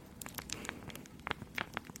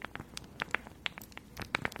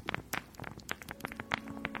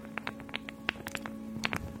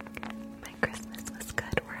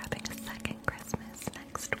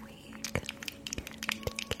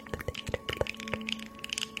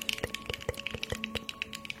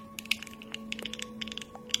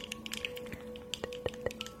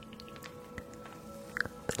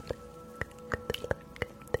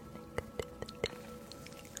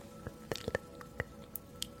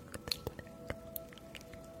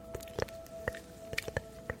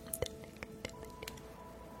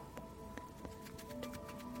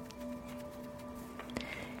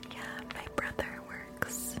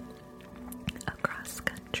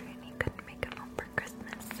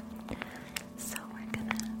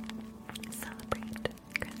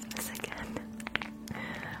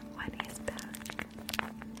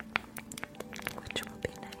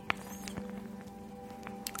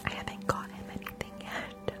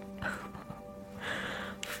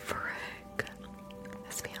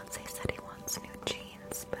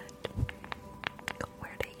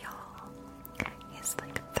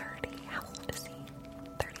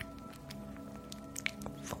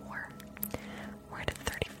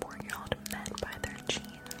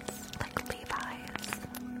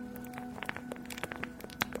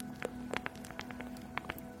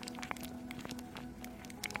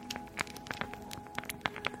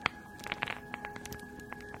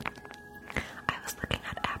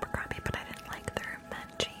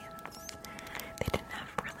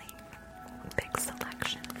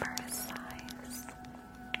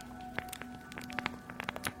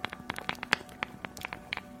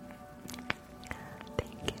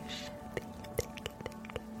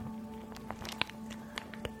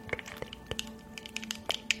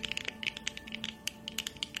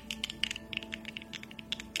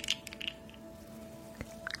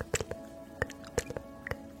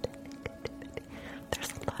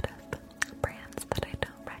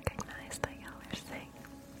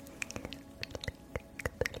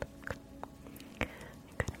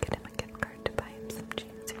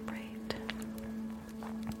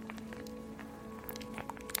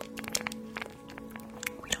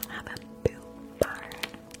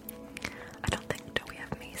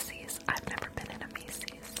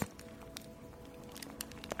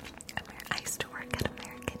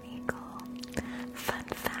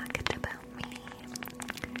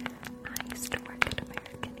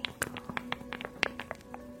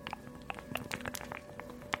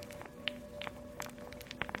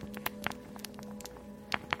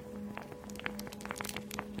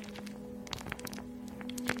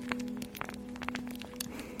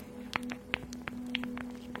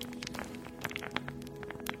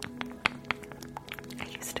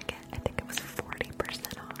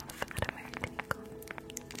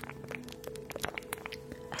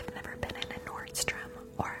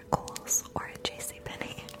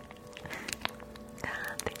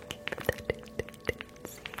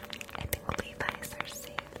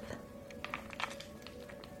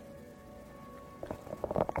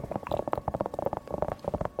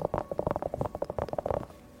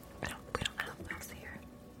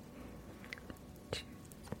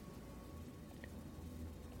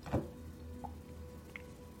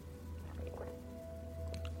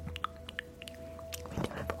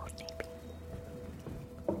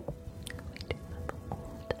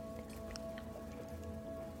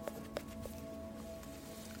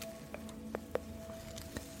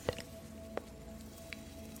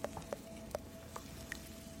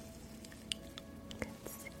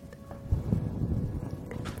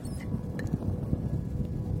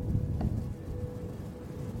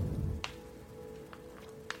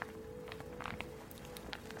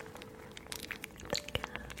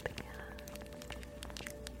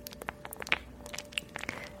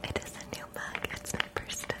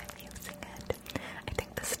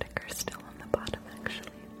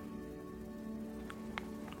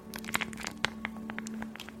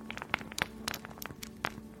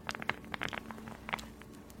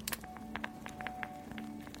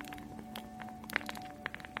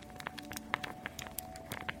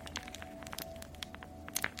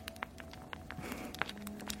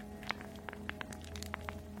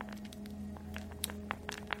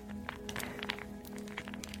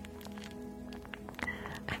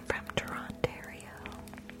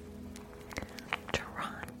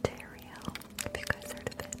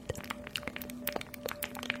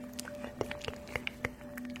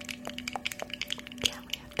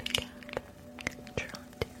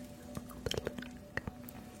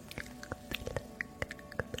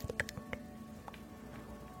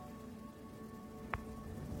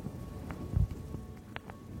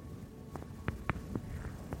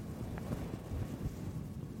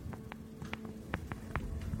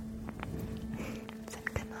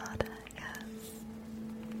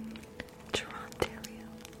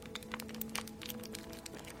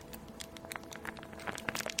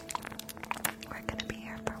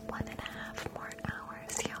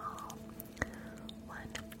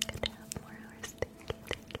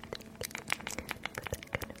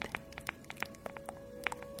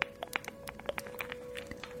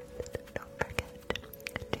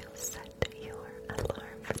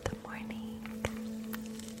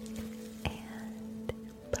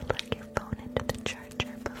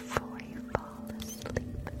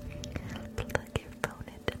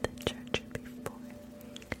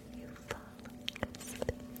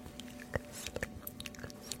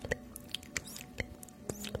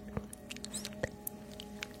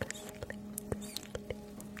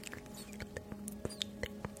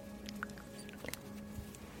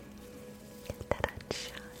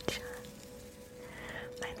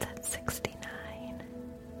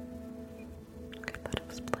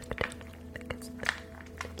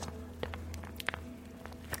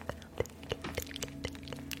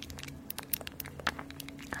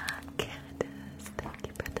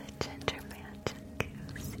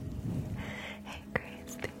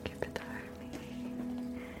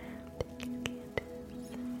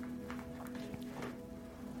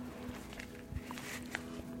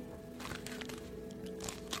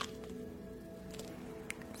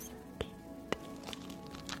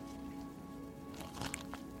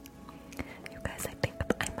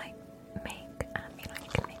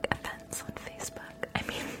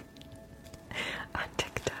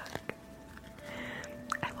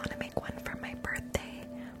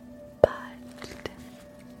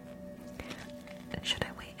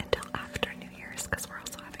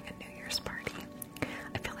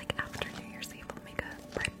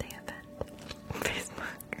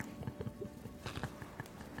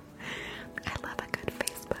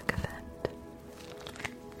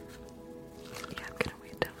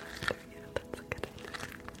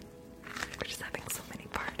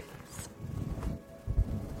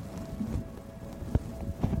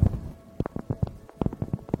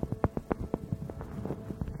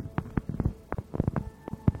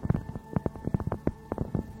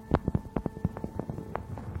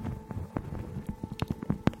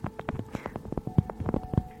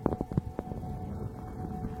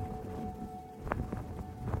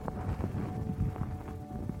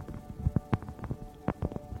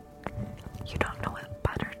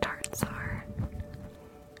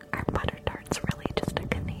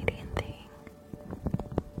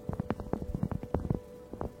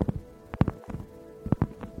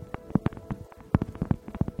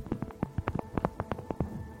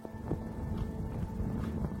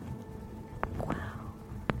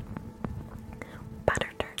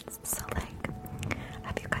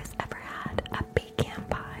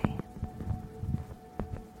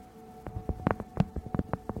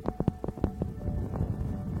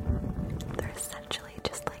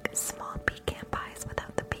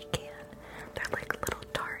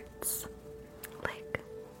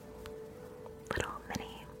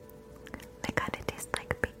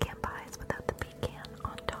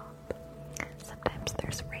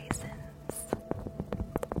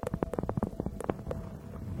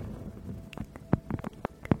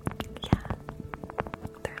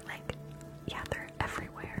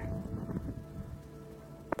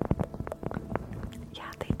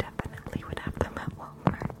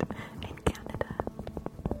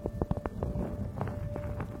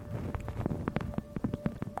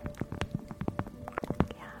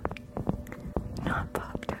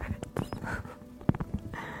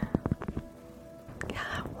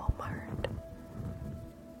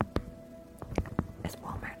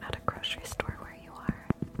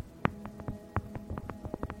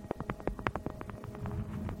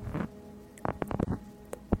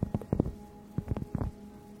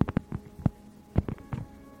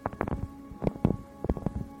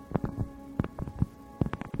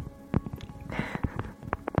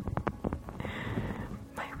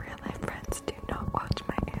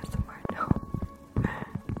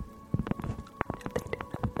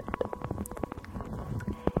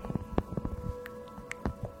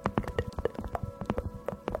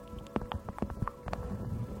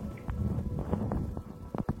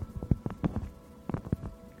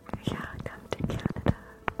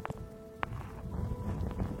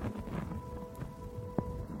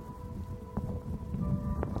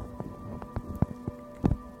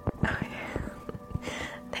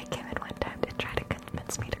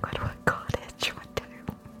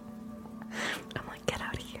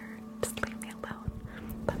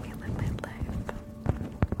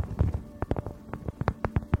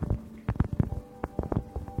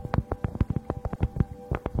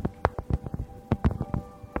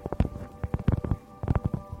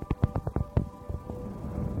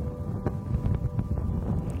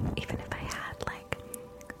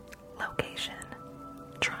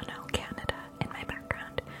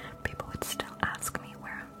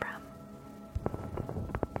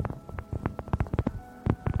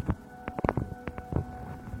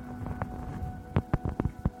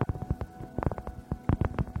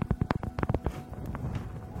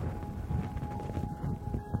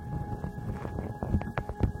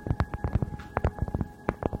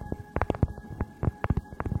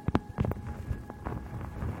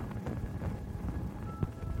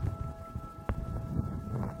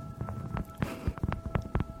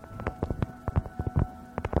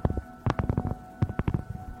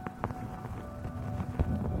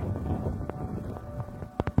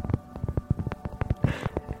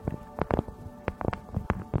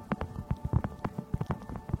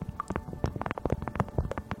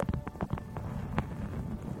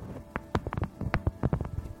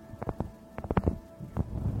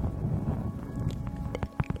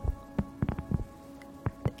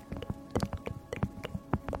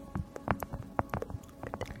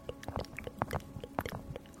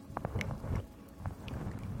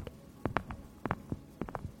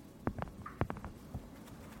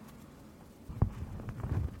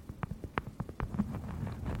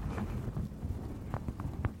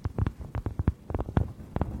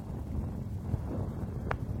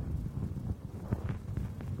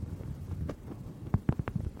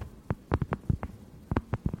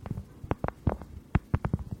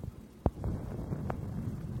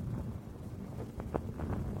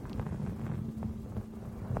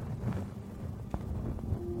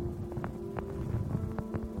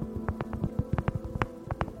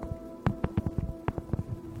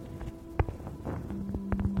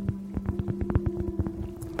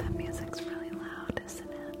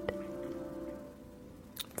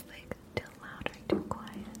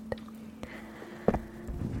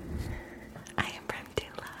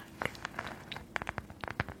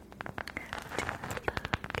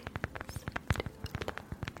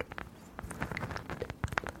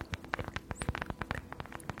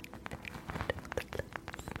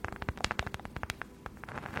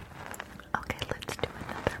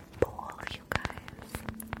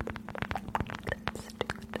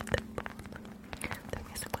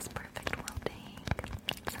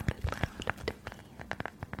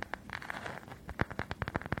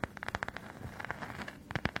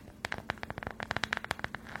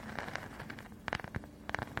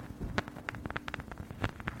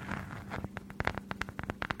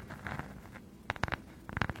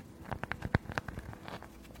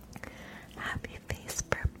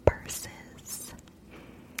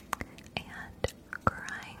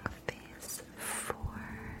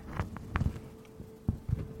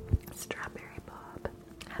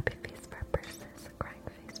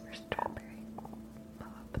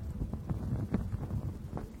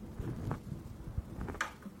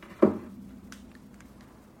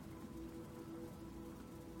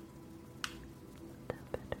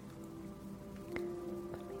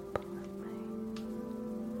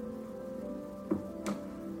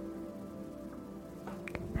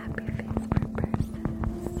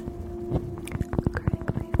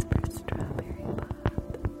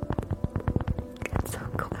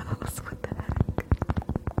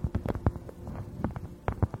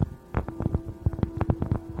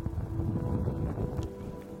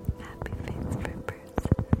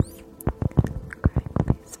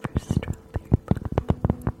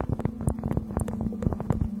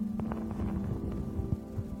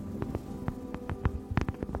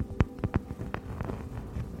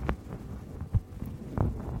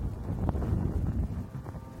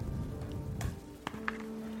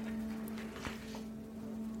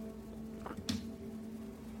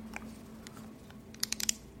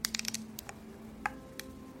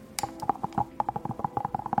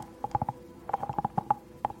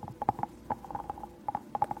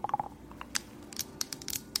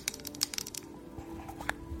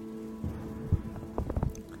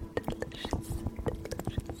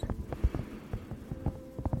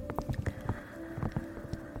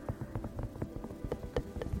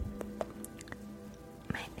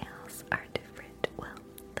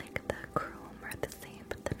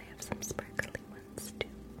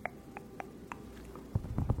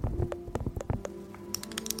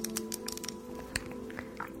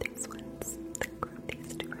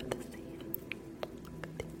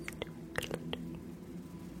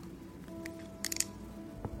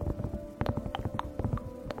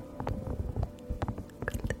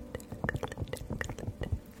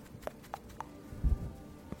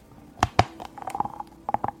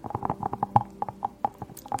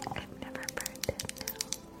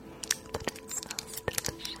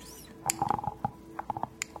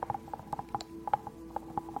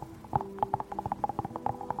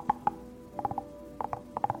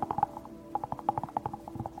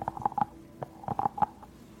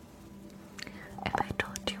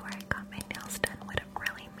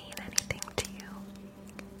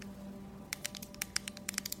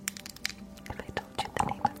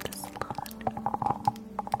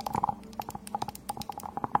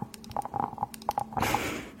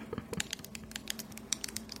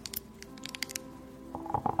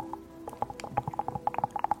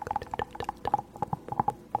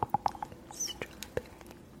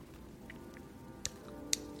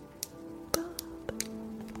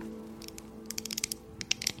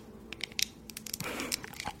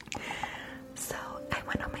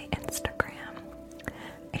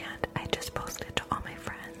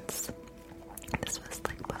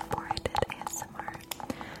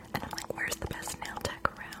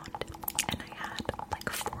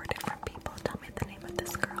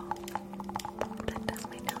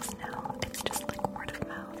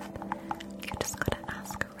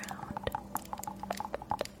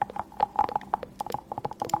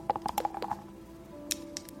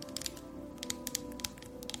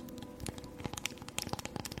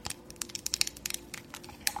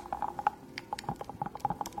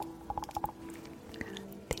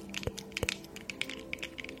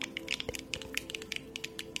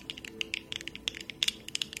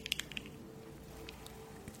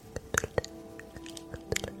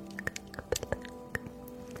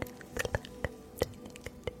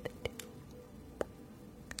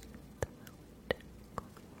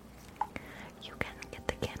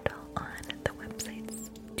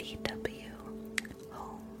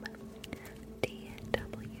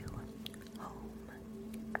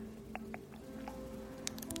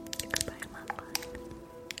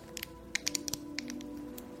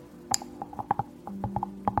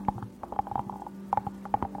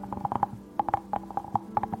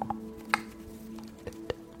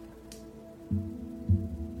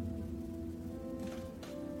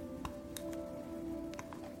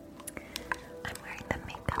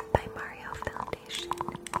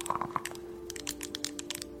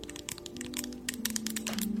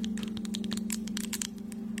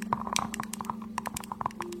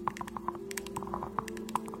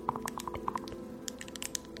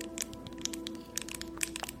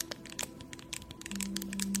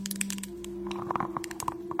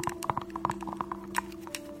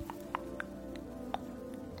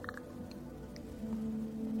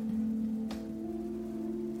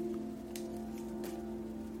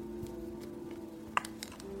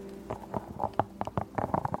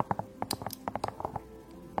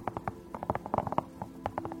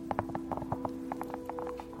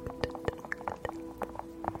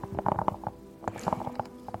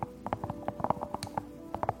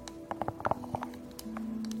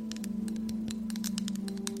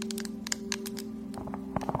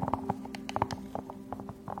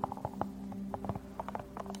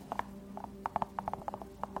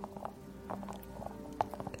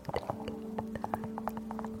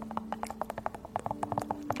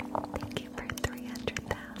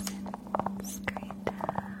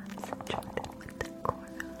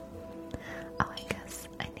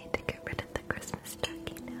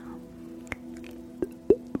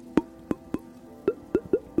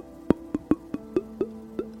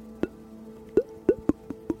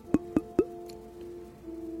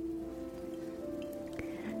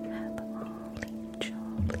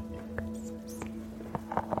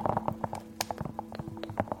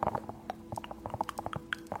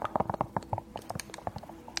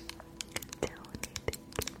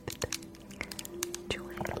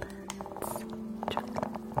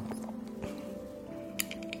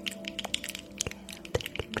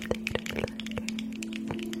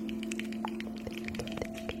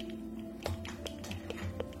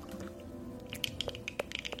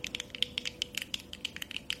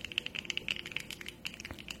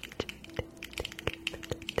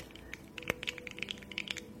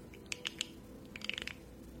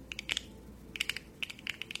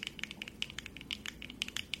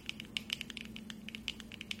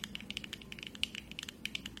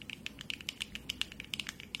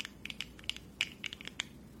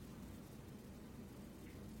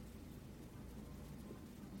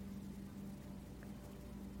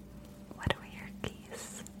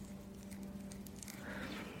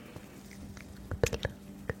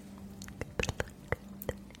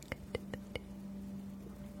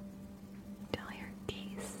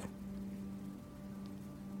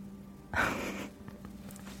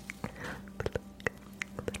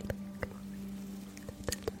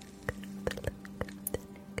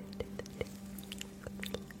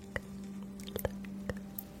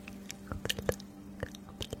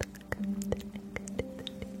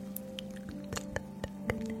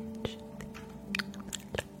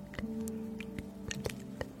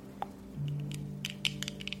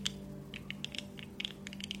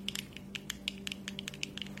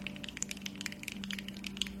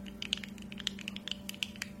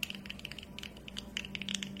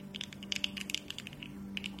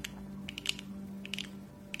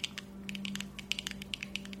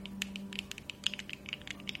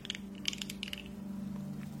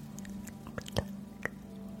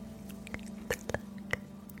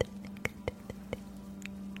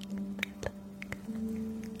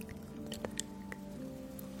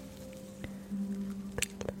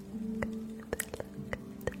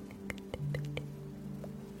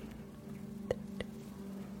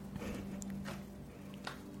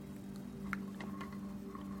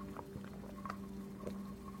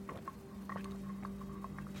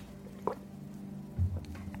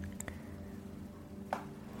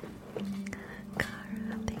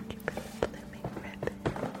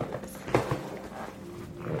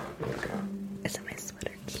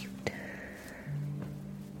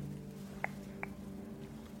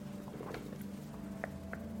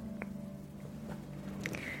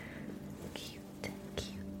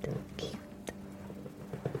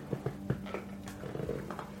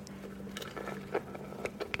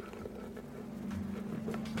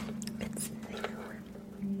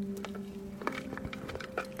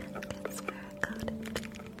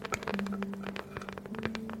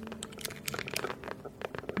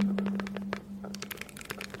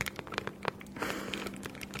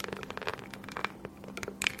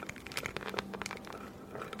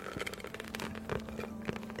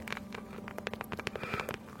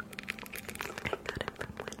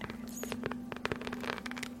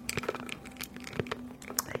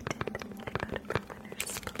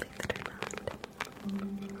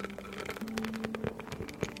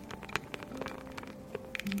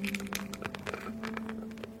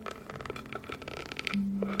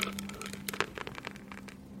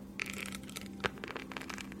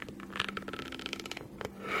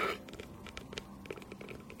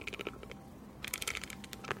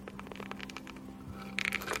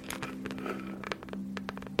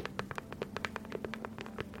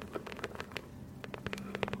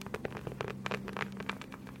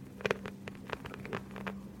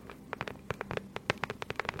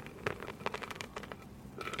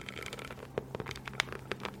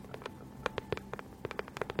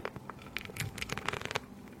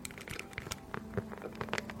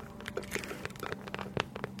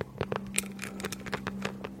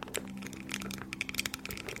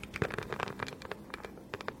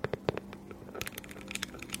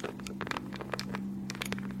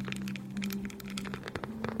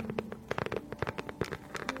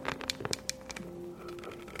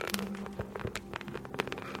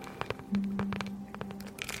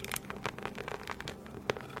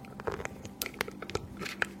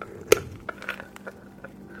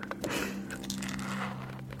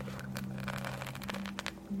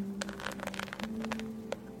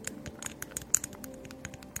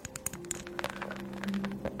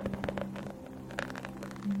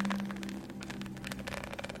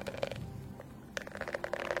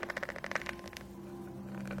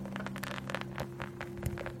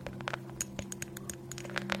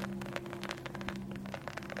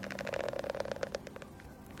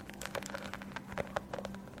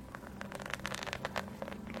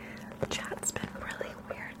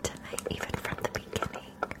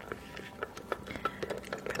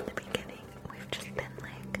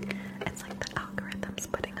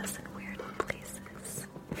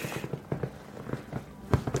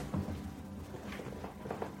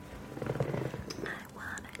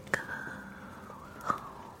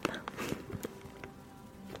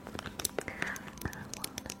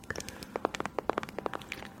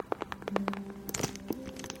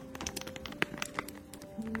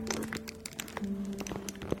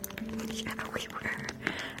 Yeah, we were.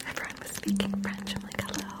 Everyone was speaking French. I'm like,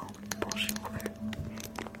 hello, bonjour.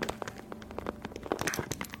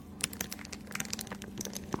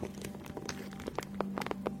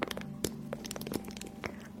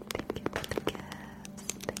 Thank you for the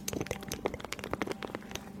gifts. Thank you, thank you,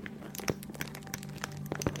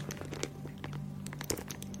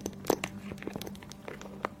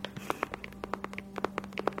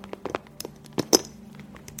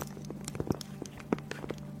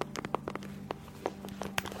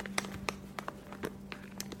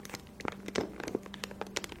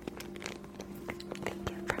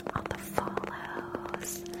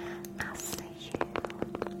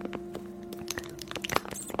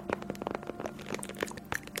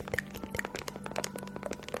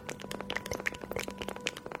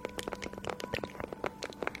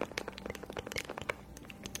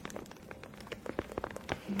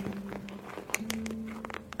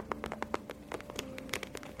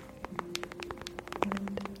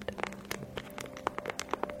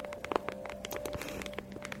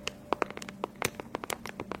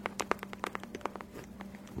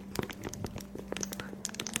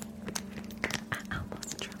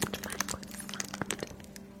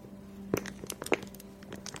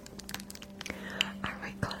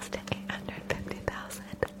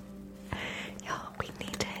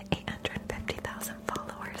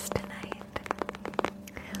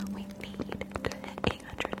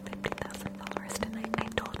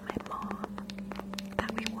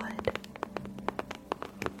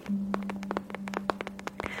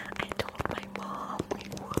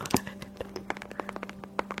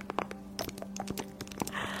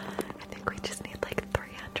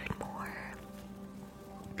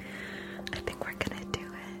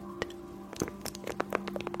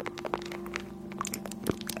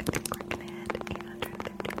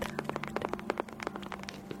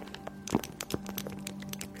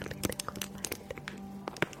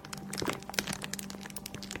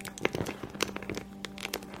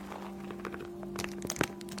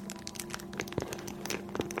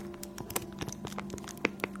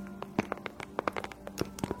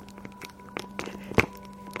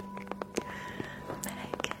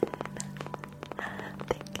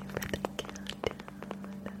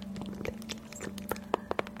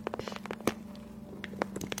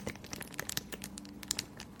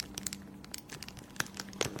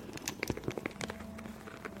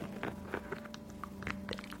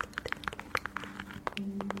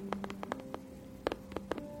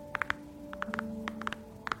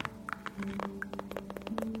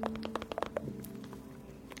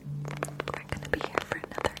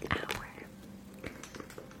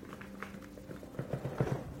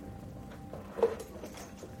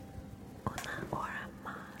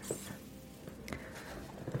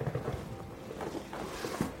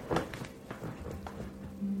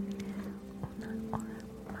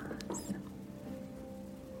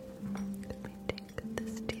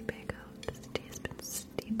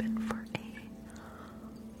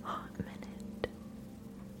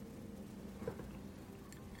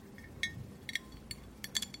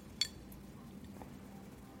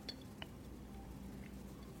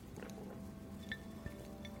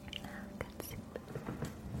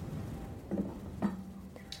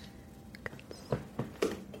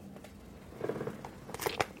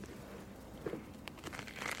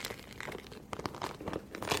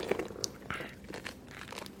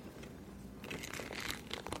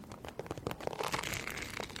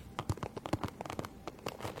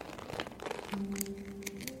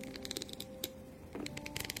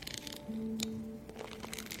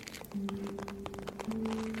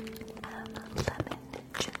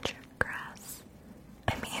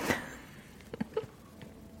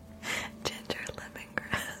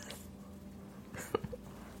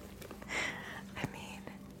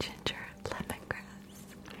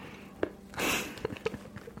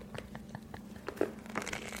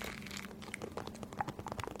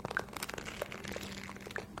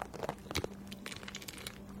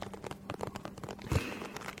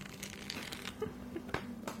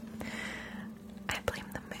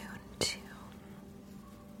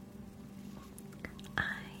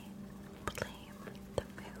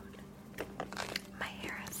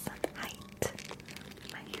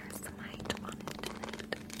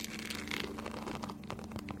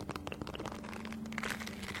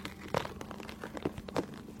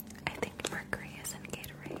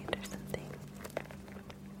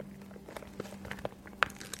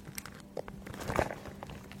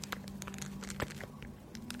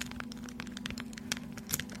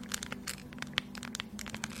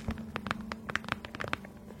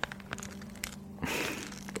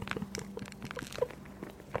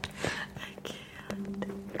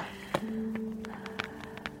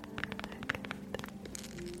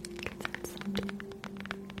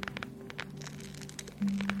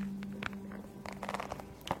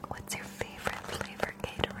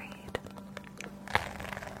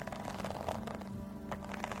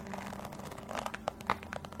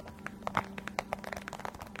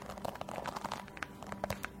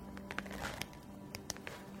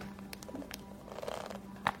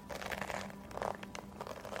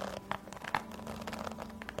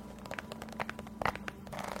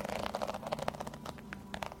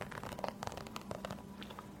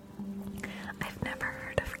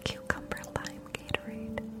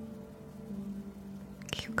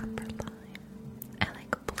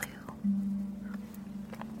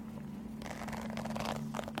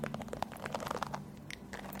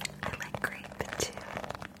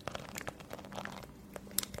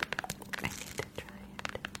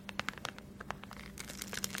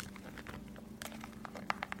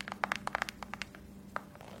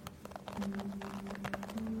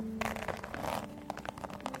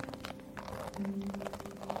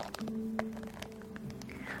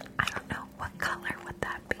 I don't know, what color would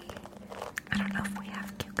that be? I don't know if we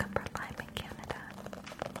have cucumber lime in Canada.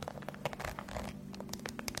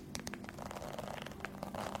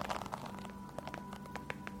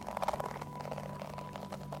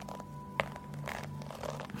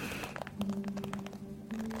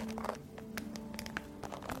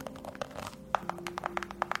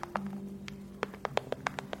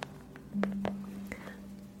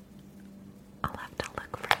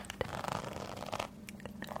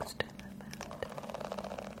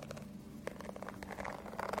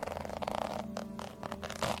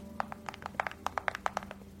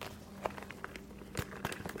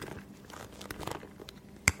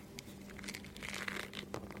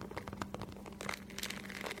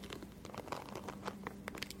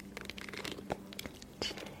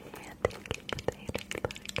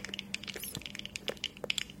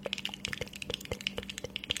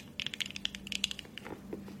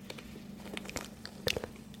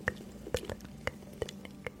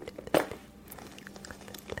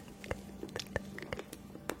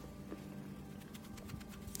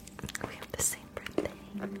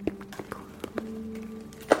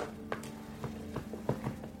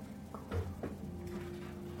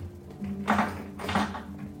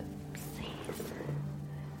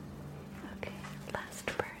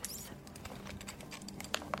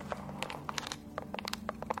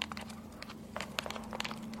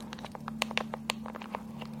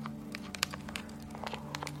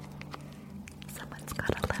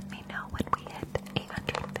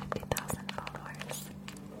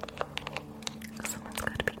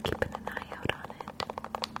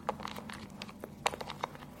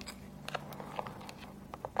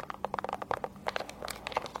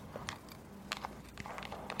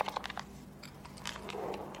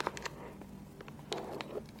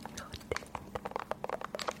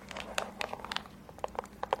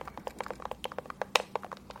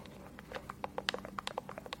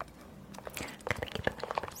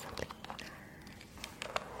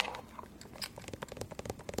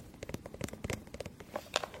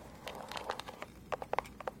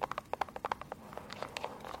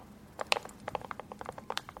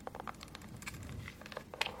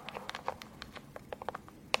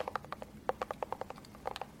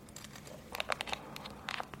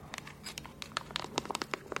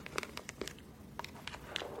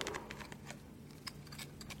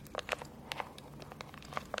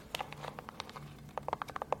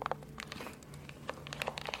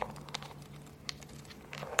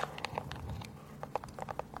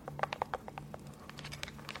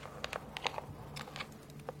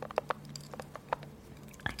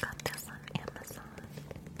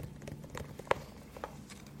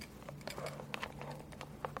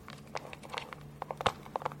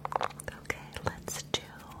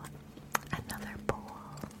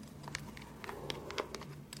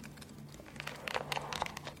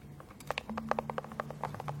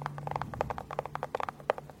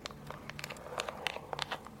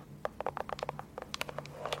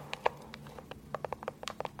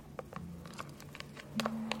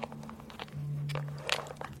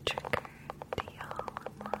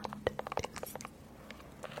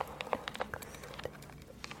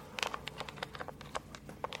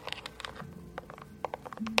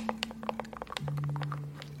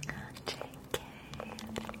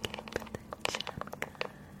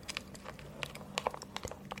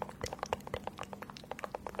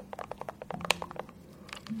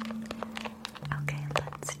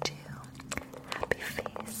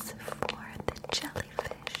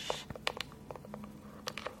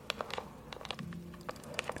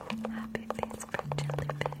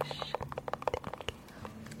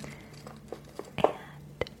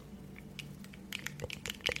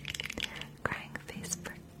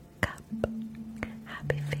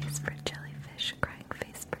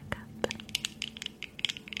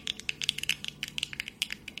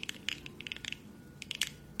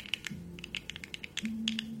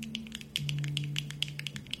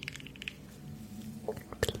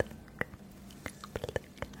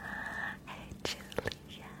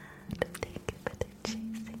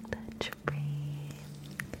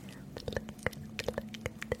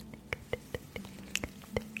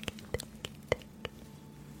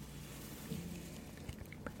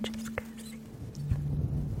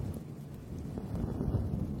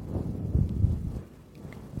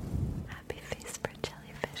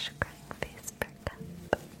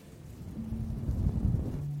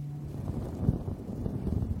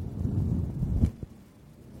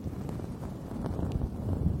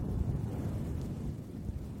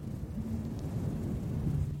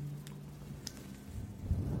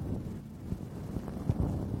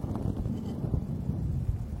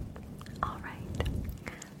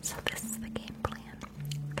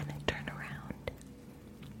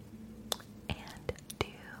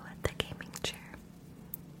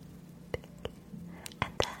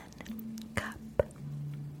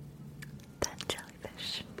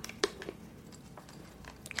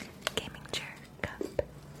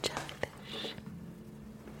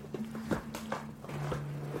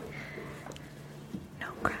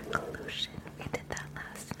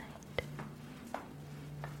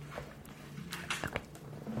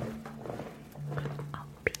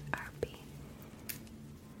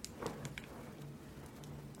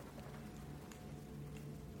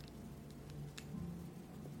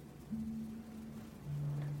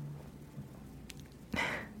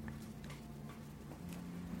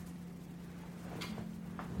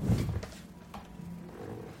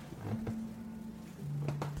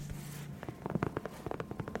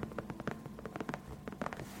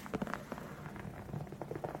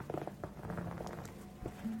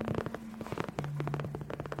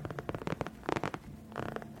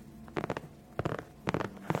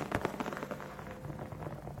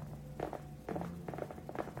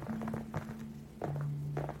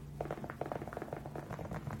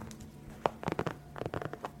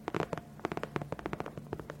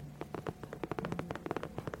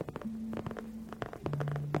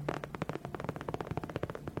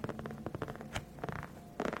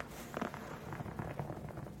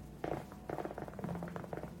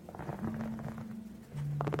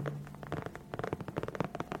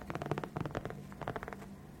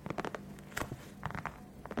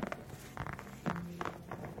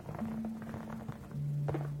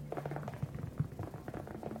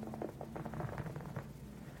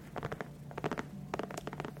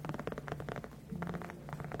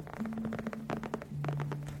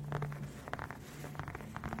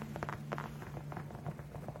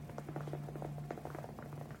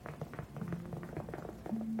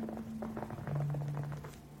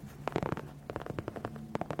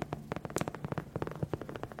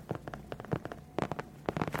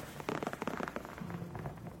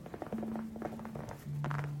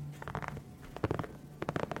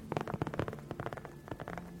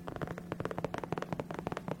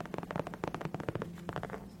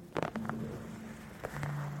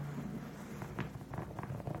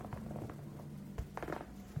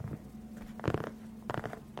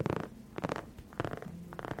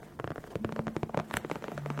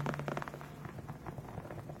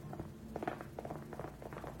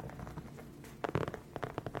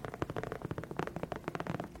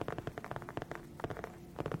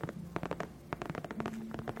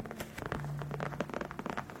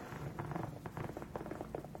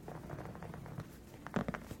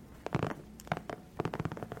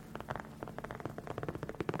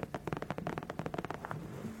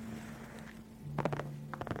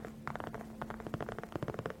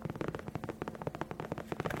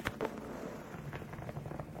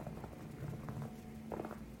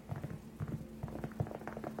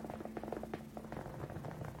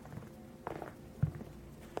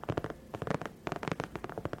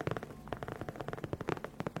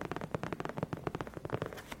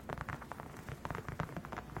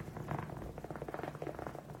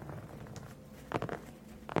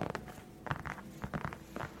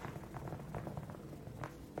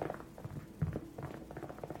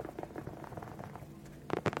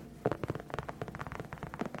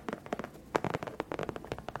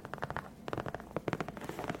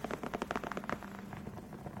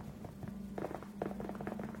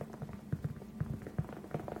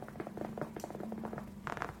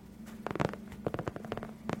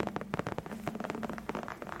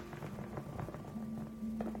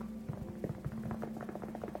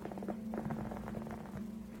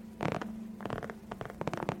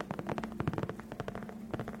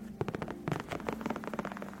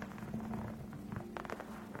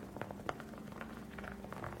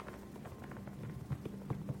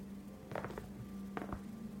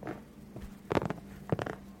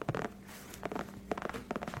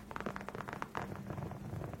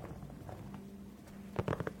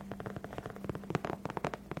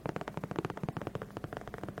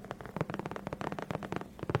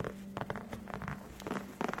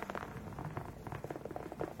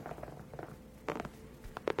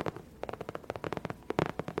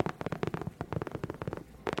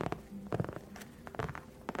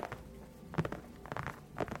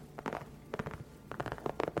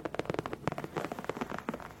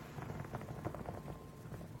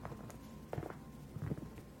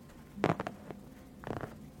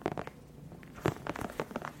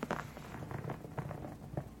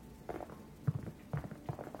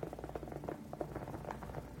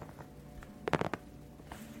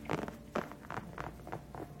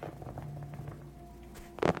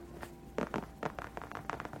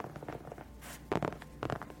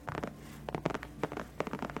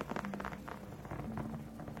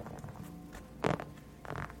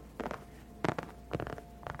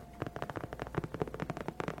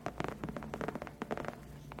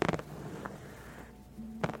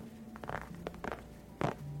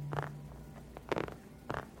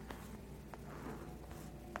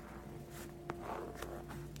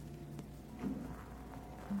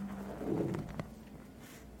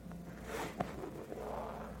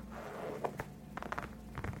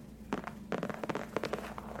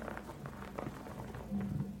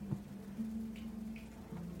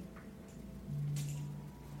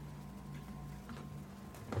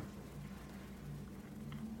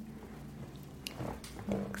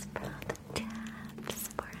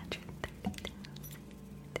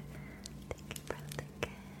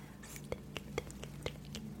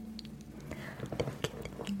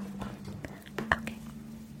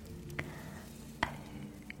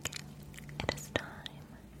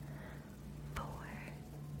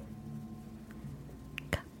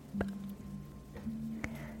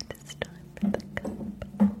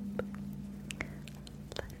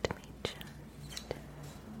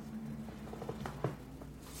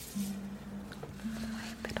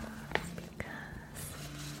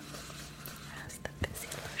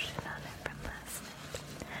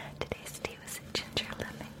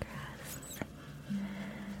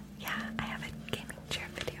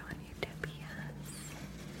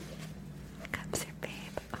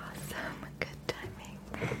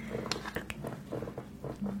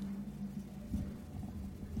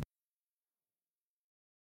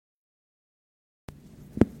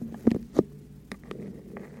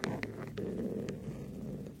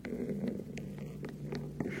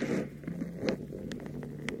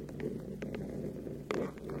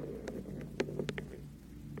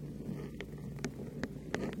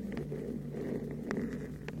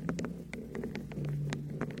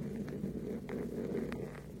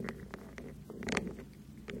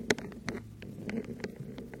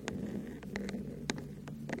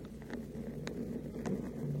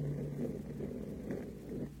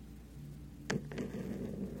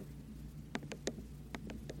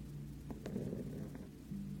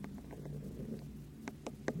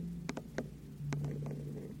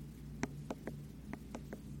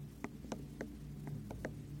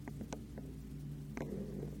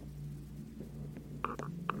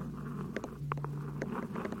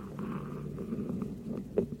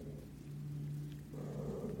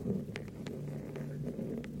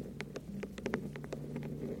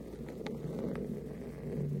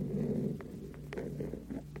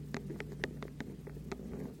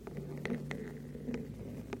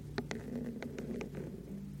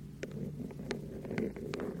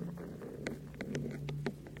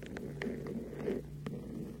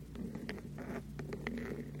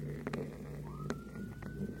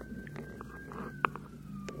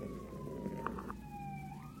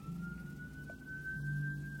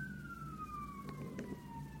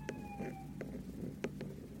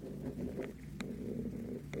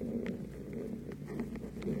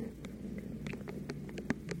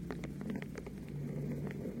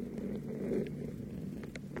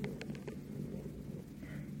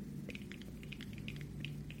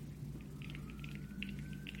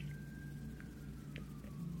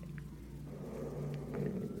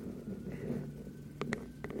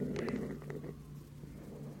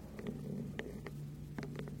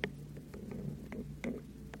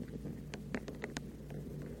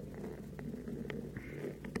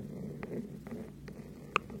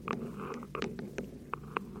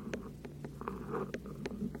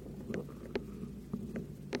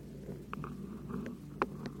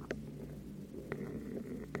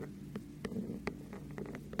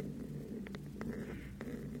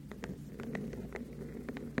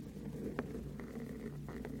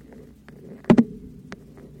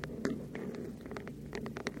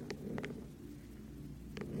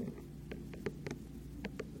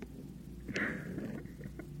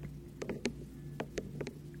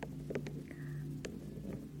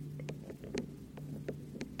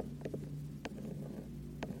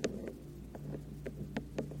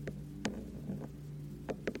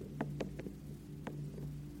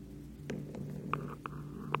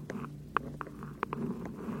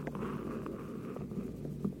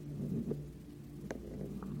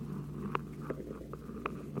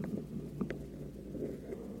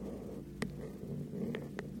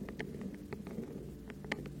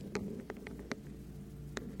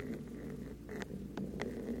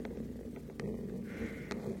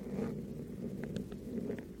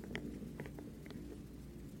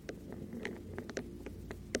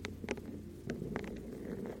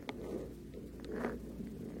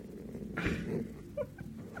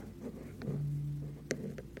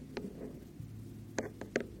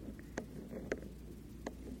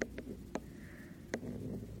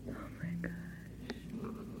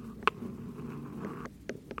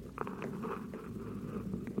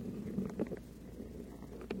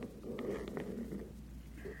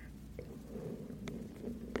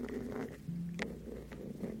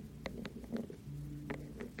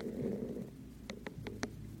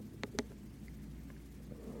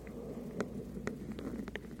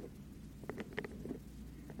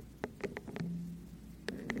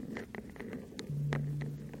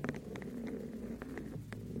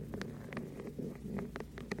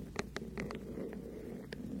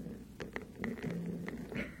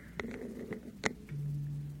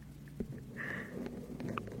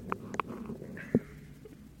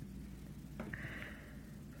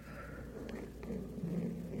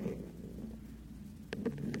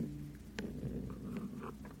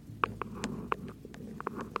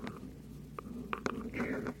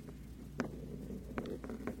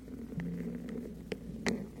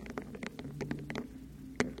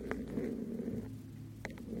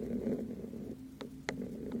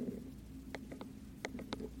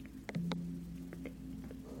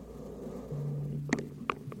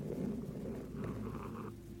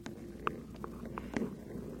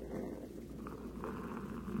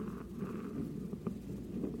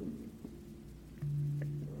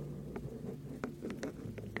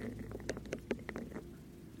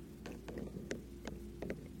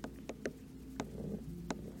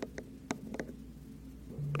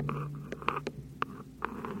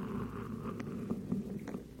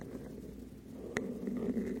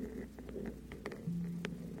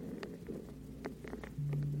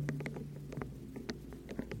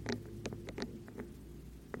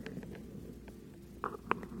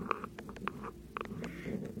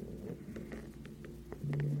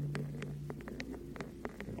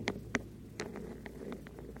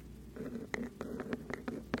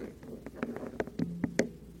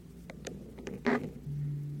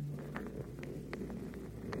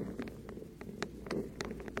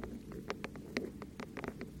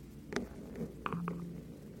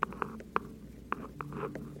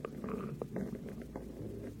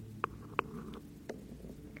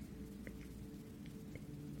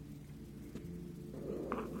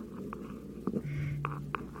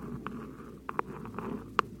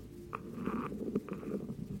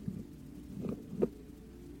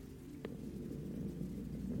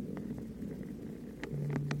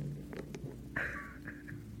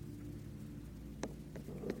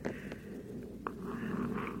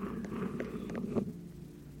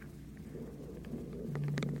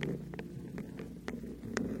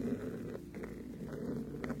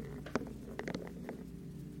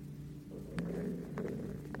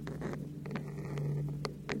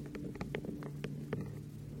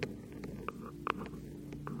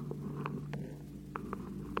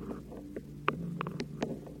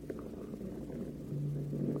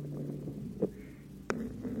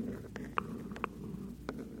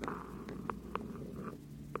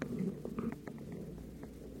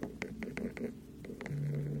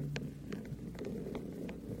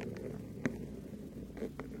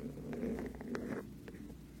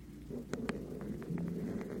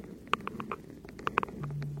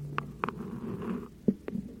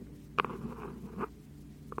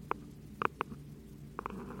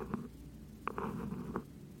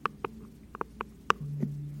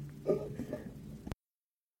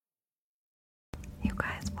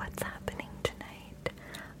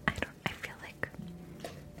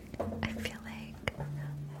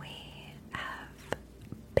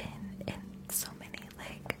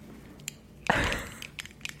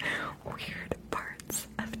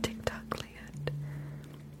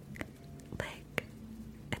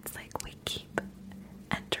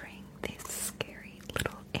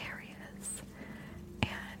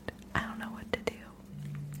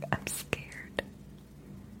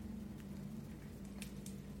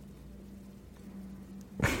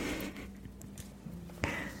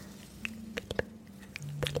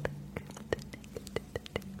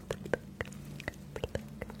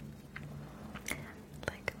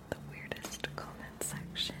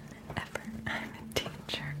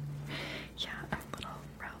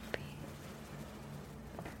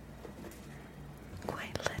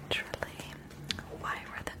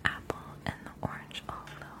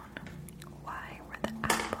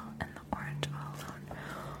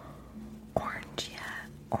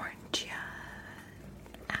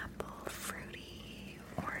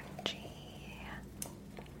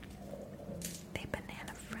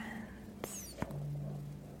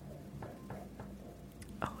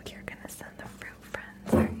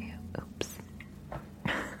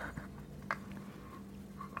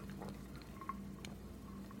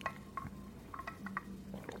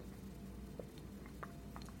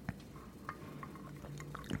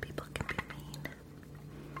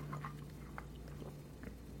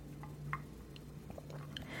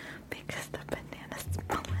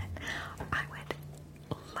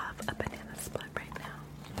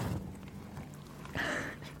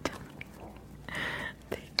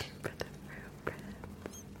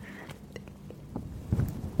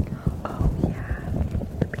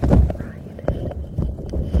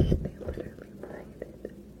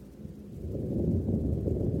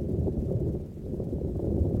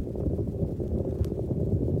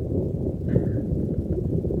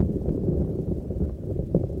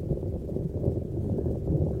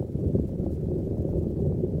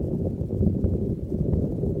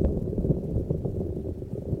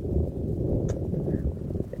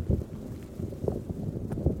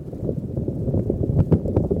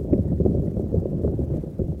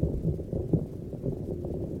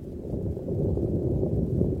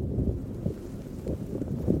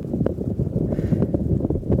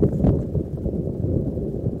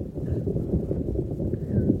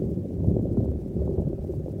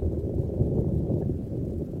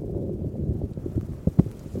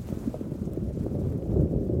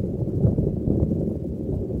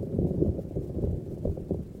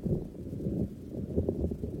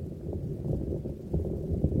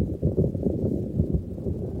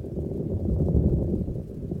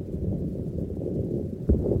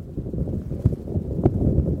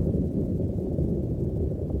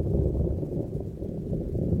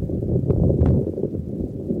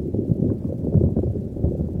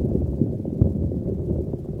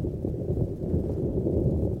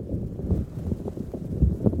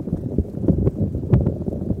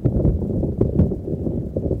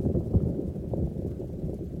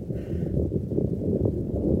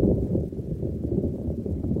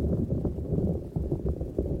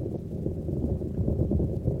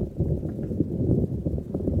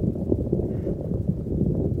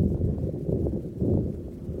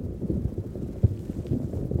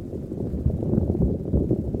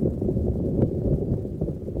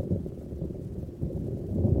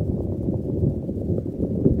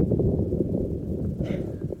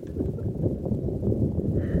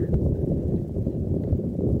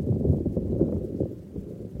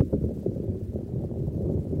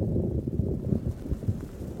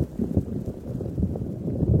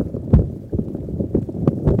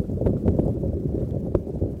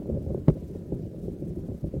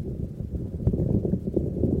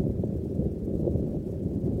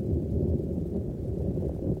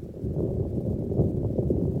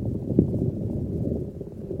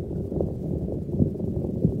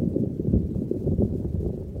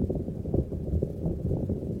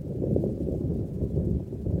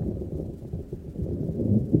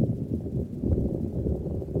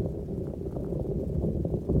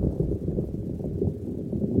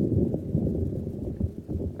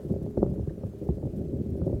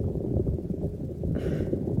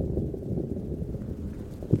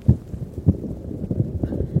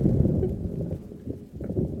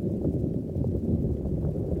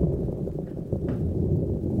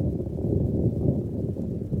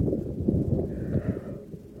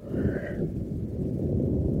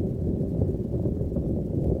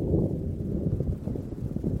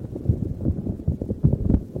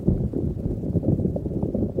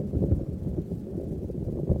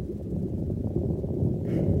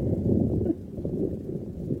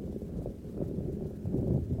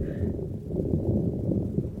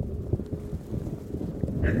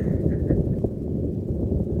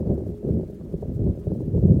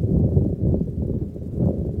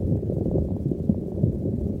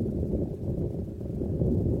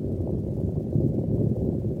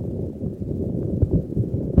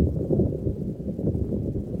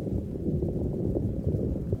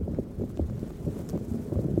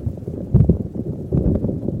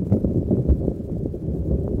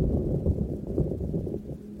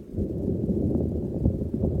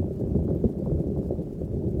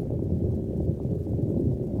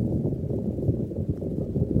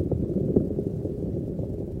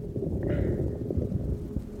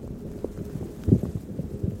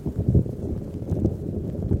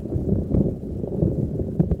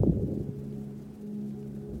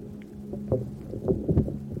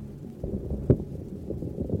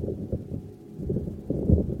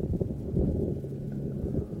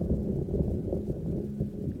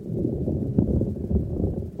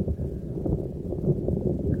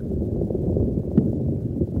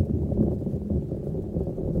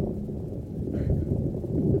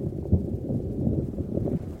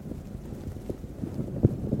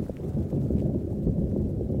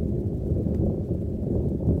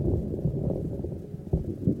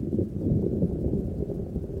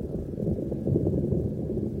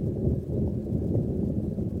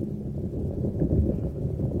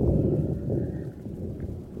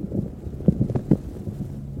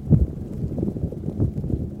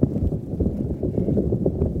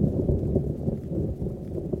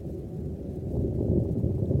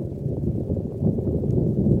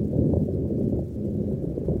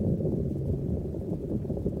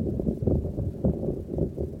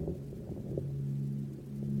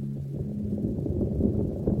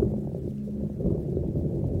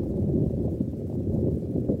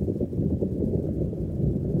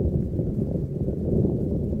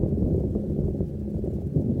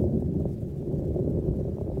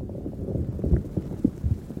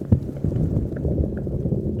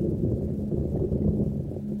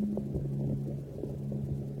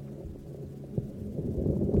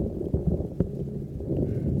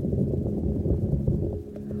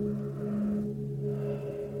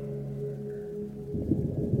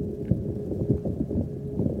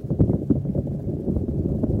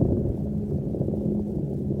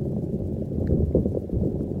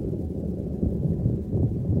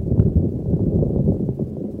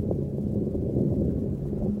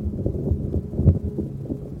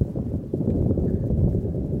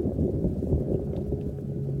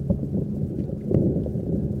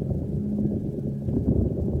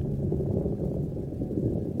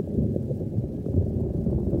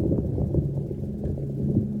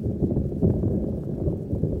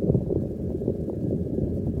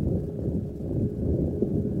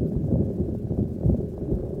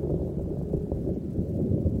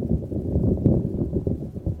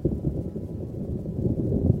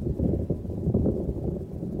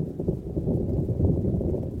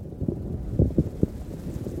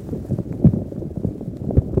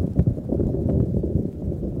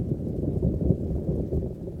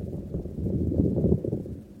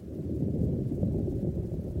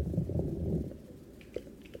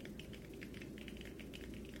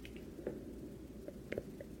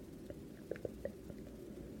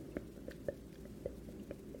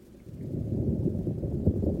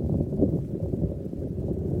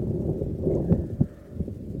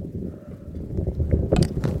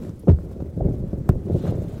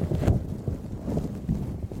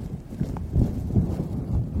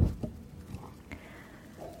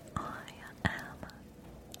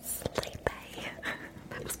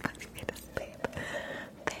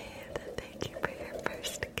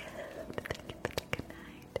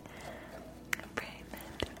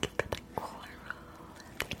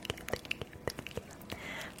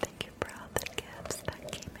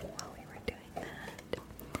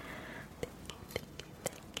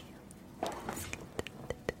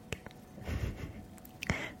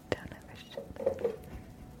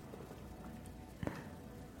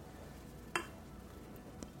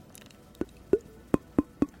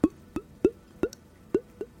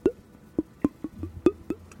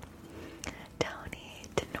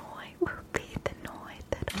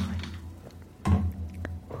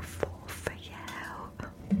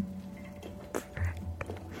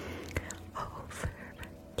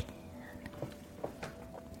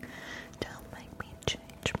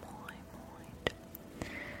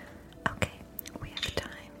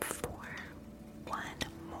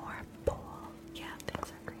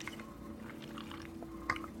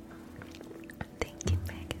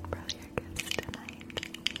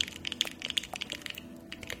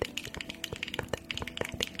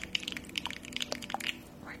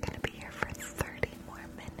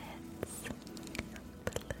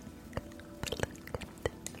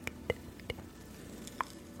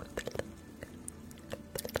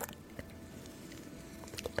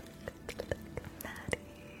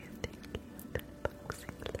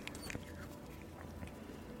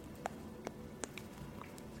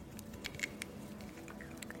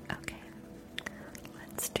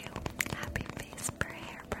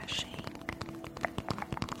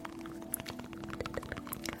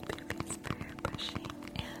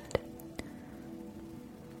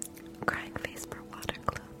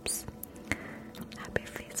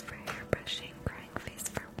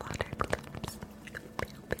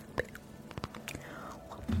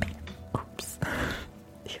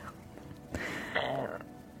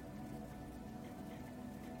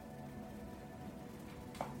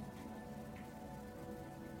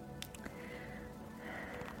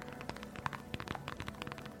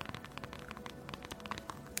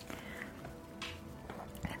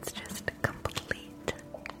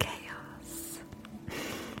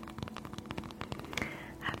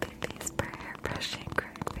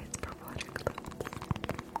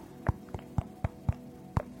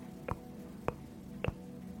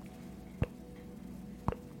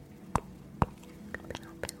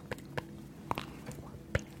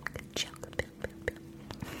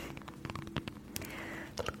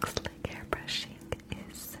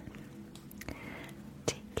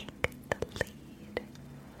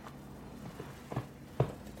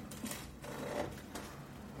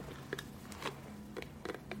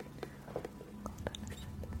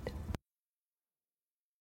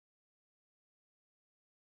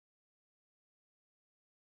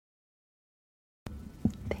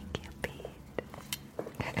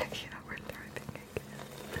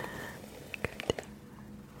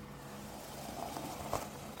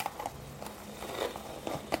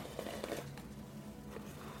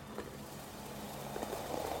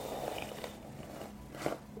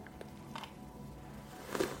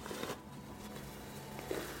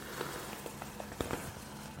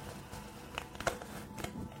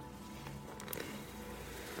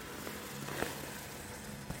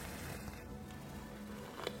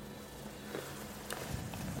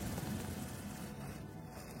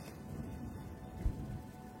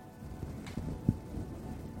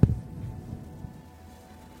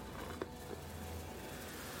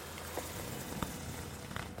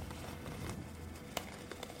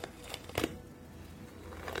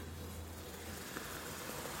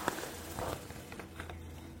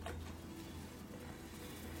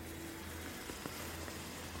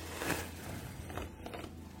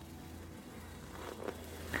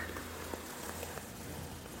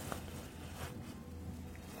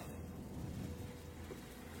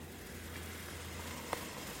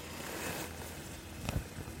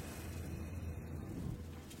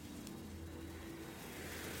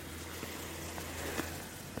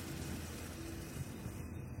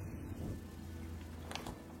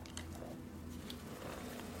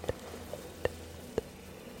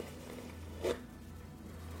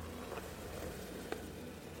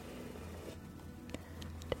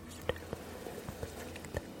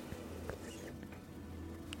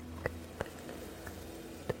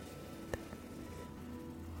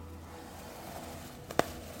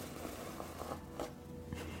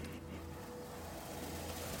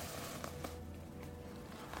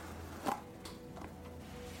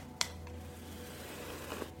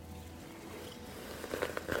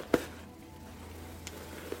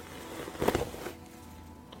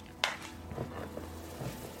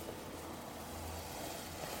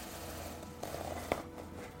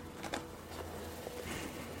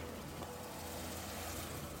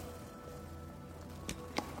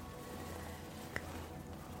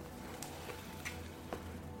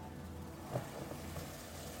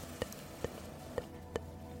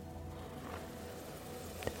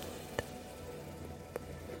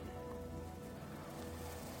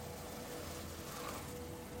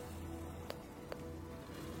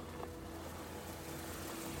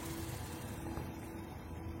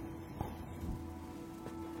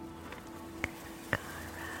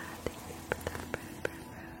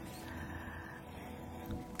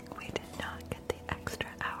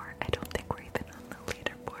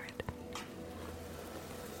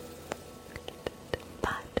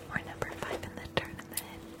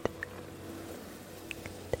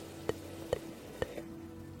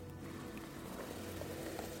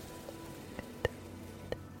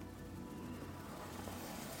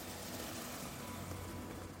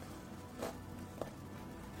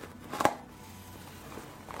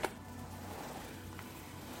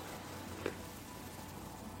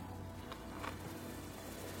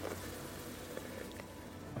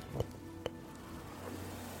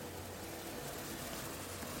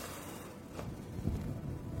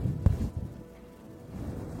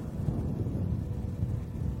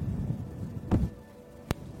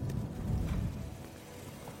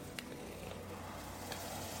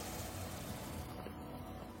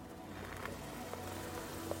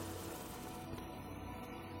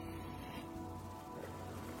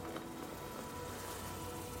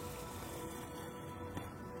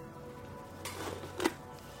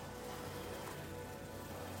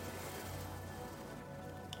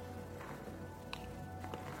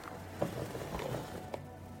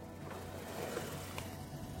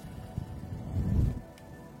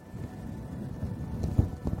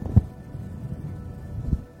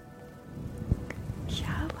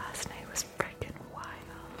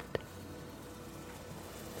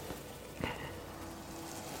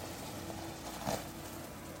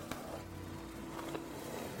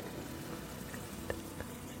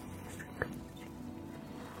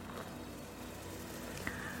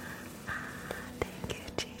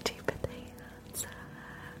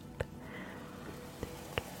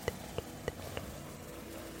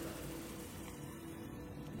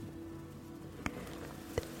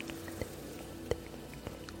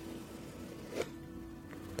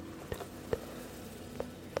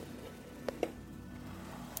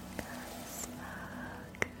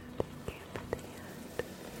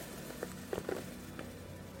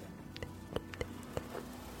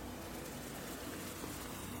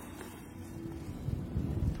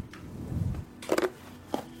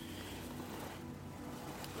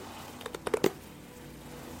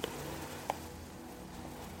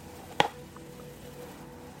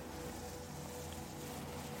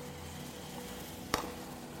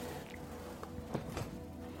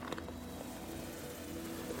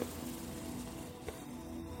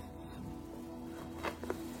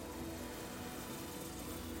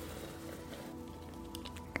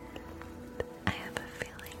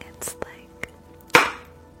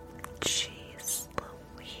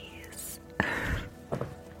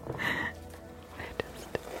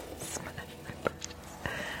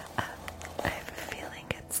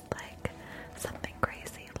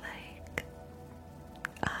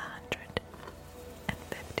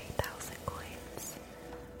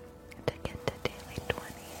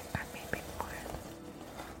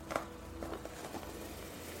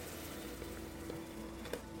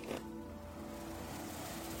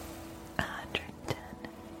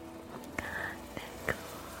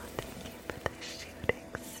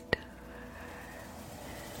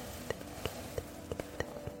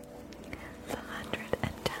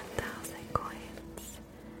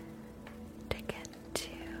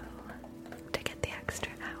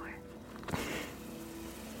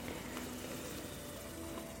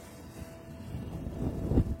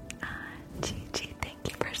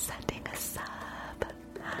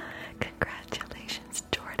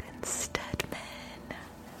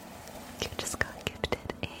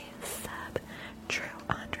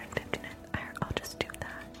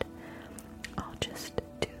 I'll just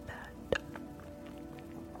do that.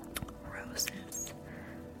 Roses.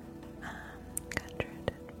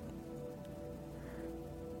 100.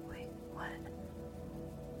 Wait, what?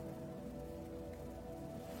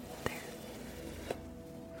 There.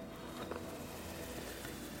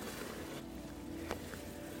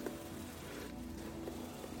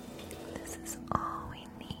 This is all we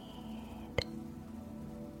need.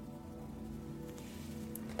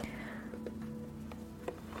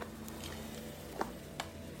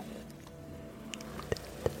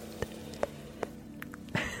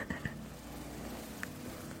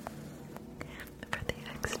 For the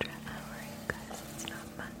extra hour, you guys, it's not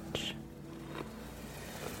much.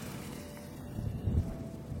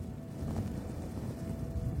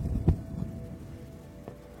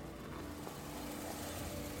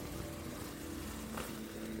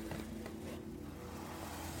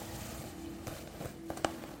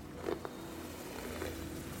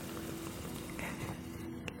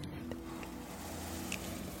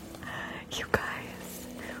 You guys,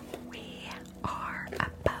 we are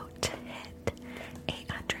about to hit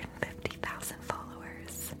 850,000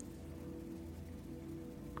 followers.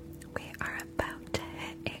 We are about to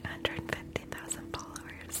hit 850,000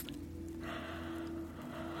 followers.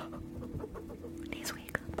 Knees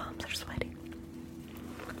weak, palms are sweaty.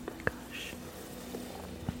 Oh my gosh.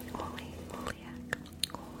 Holy heck.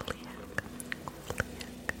 Holy heck.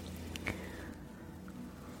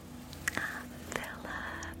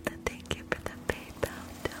 Philip, thank you for the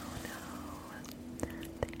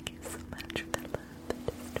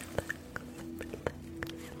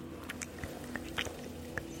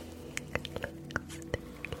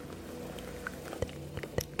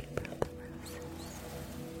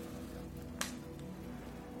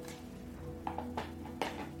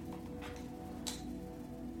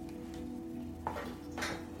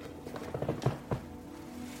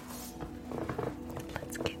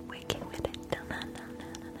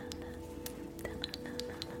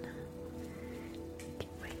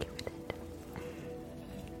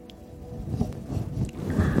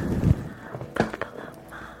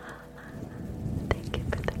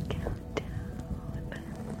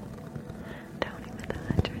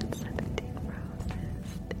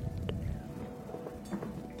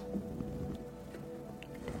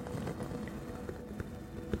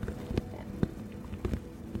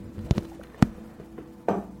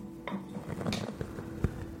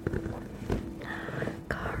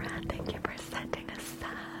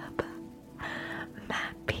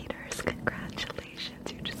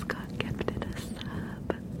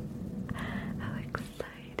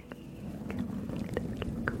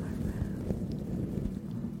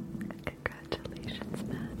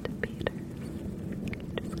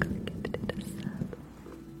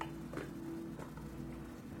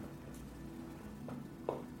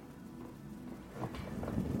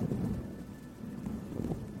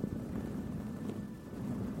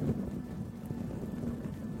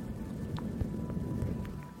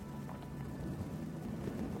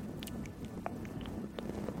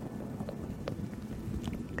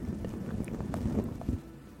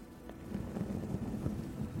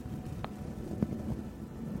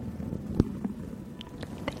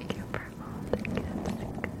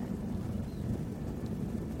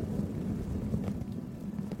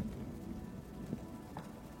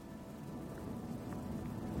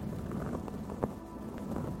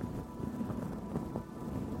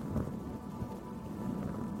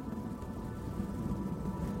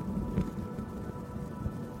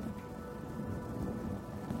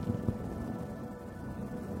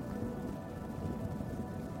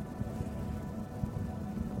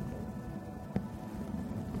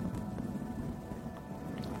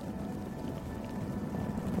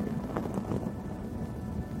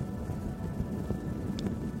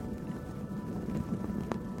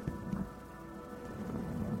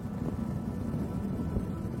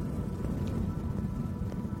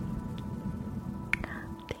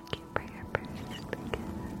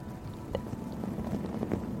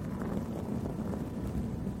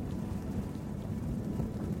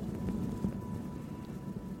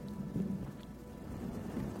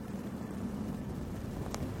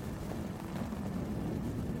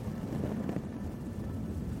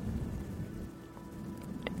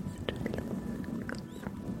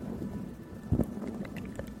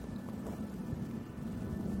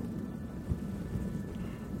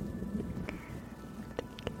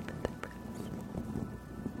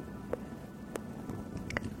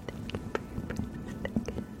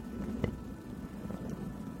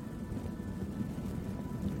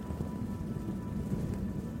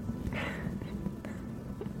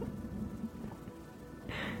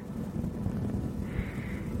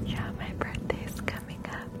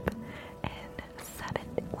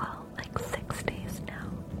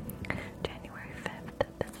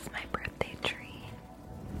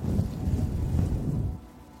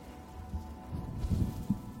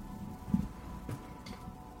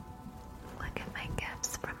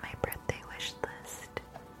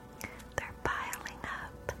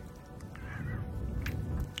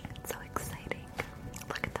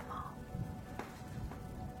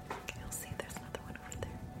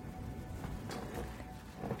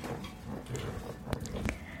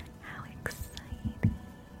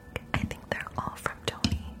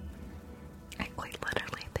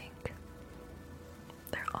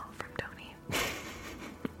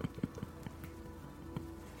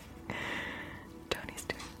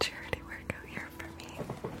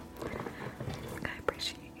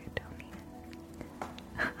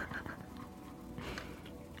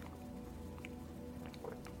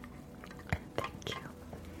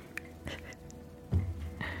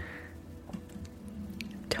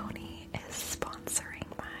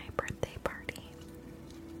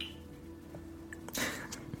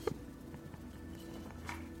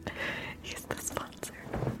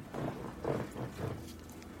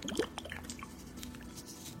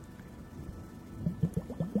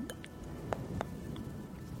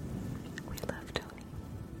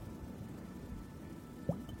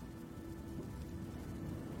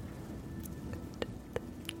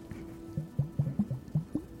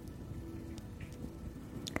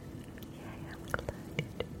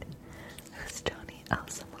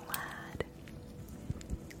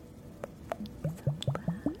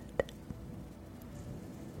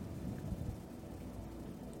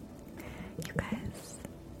You guys,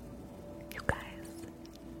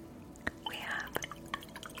 we have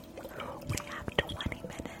 20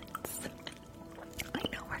 minutes. I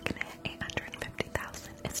know we're gonna hit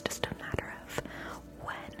 850,000. It's just a matter of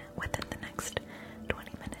when, within the next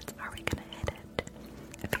 20 minutes, are we gonna hit it.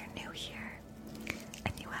 If you're new here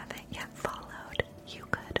and you haven't yet followed, you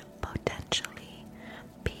could potentially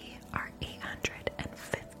be our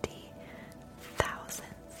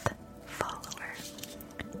 850,000th follower.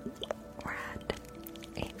 We're at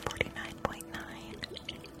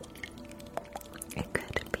 849.9. It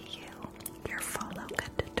could be you. Your follow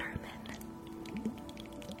could determine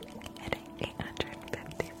hitting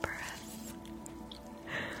 850 for us.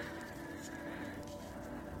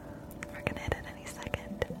 We're gonna hit it any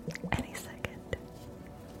second. Any second.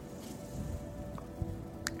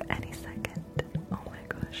 Any second. Oh my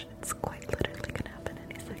gosh, it's quite literally gonna happen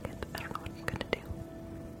any second. I don't know what I'm gonna do.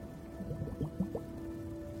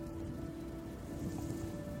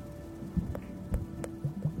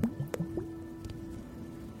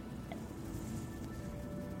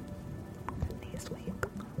 These weak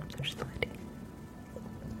arms are sweaty.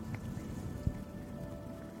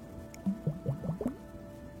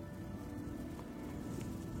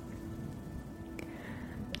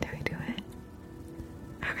 Did we do it?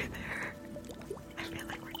 Are we there? I feel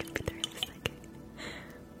like we're gonna be there in a second.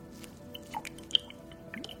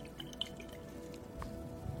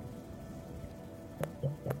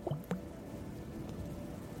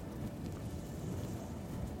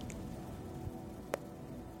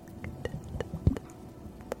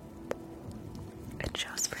 It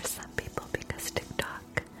shows for some people because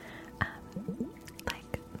TikTok,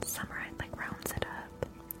 like summarize, like rounds it up.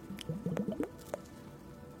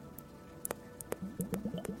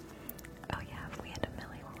 Oh yeah, if we hit a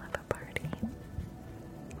million, we'll have a party.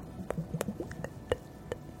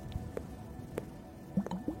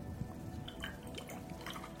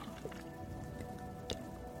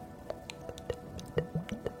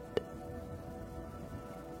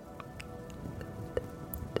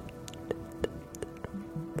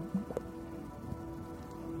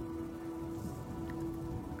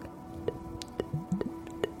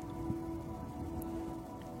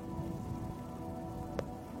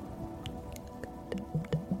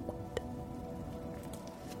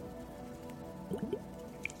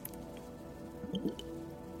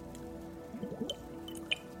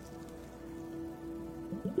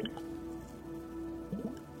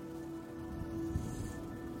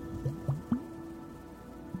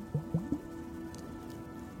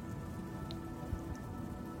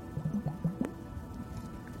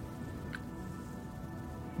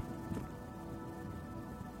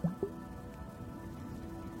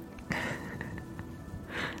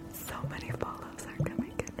 So many follows are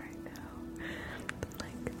coming in right now.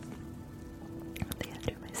 Like, the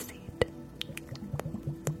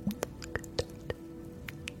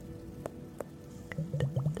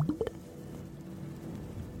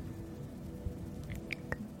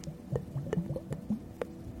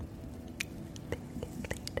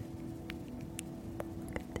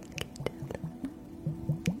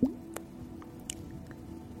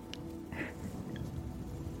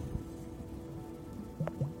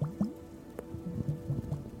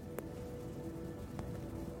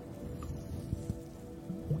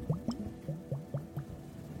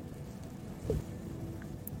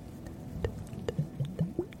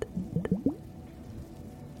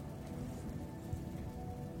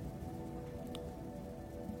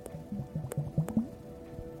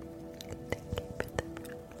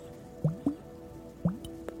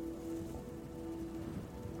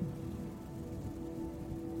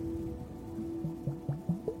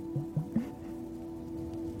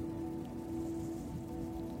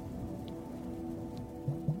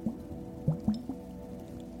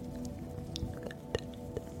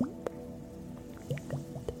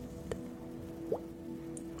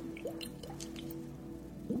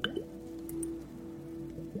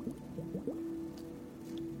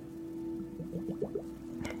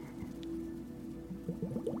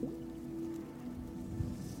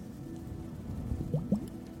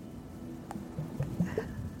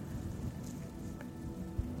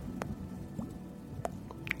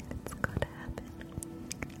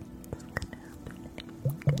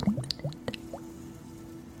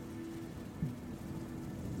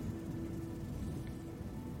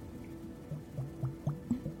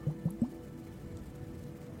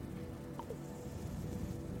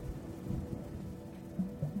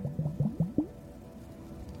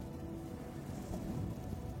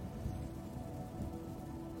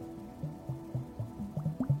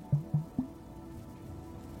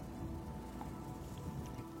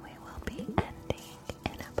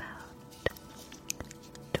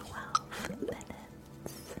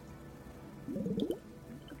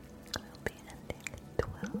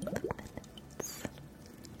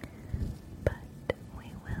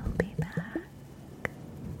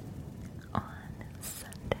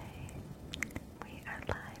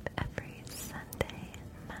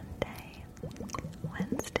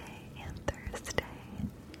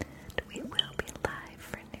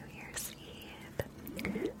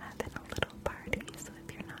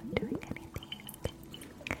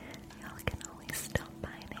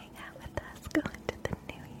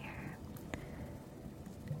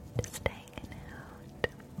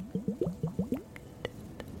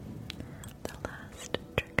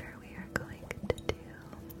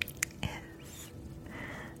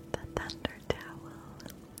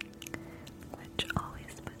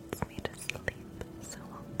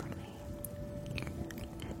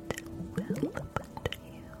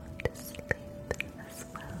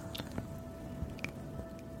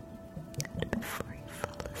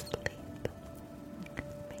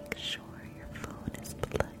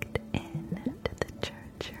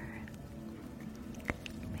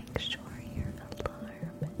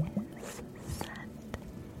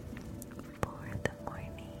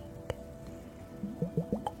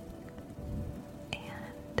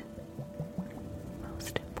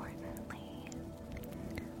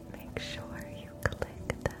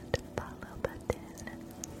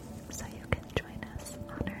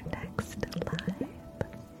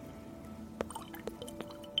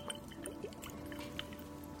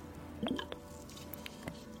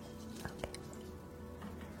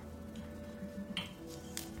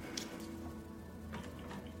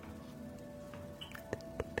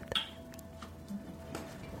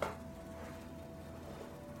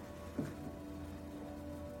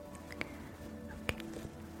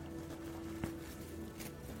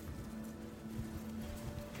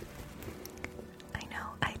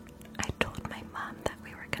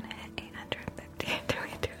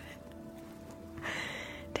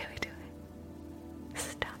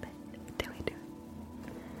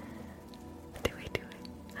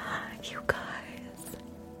You guys,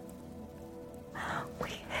 we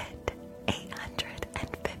hit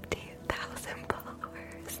 850,000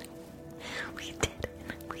 followers. We did it.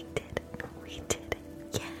 We did it. We did it.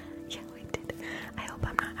 Yeah, we did it. I hope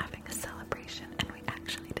I'm not having a celebration and we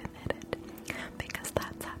actually didn't hit it, because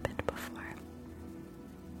that's happened before.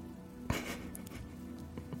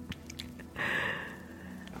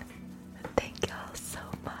 Thank y'all so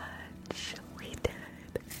much. We did.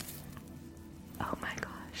 Oh my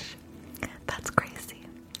gosh. That's crazy.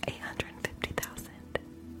 850,000.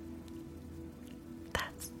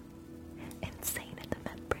 That's insane in the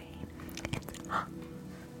membrane. It's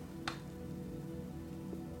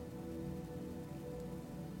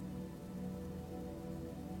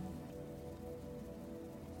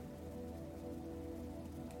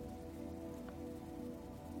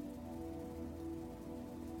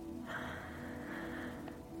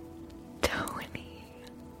Tony.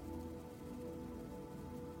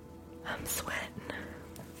 I'm sweating.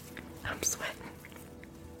 I'm sweating.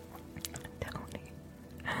 Tony.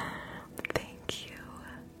 Thank you.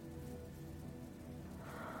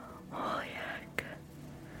 Holy heck.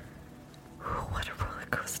 What a roller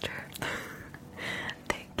coaster.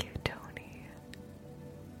 Thank you, Tony.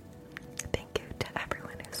 Thank you to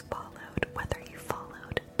everyone who's followed, whether you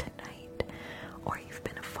followed tonight or you've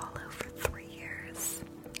been a follow for 3 years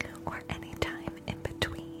or any time in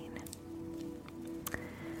between.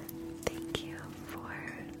 Thank you for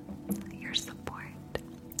your support.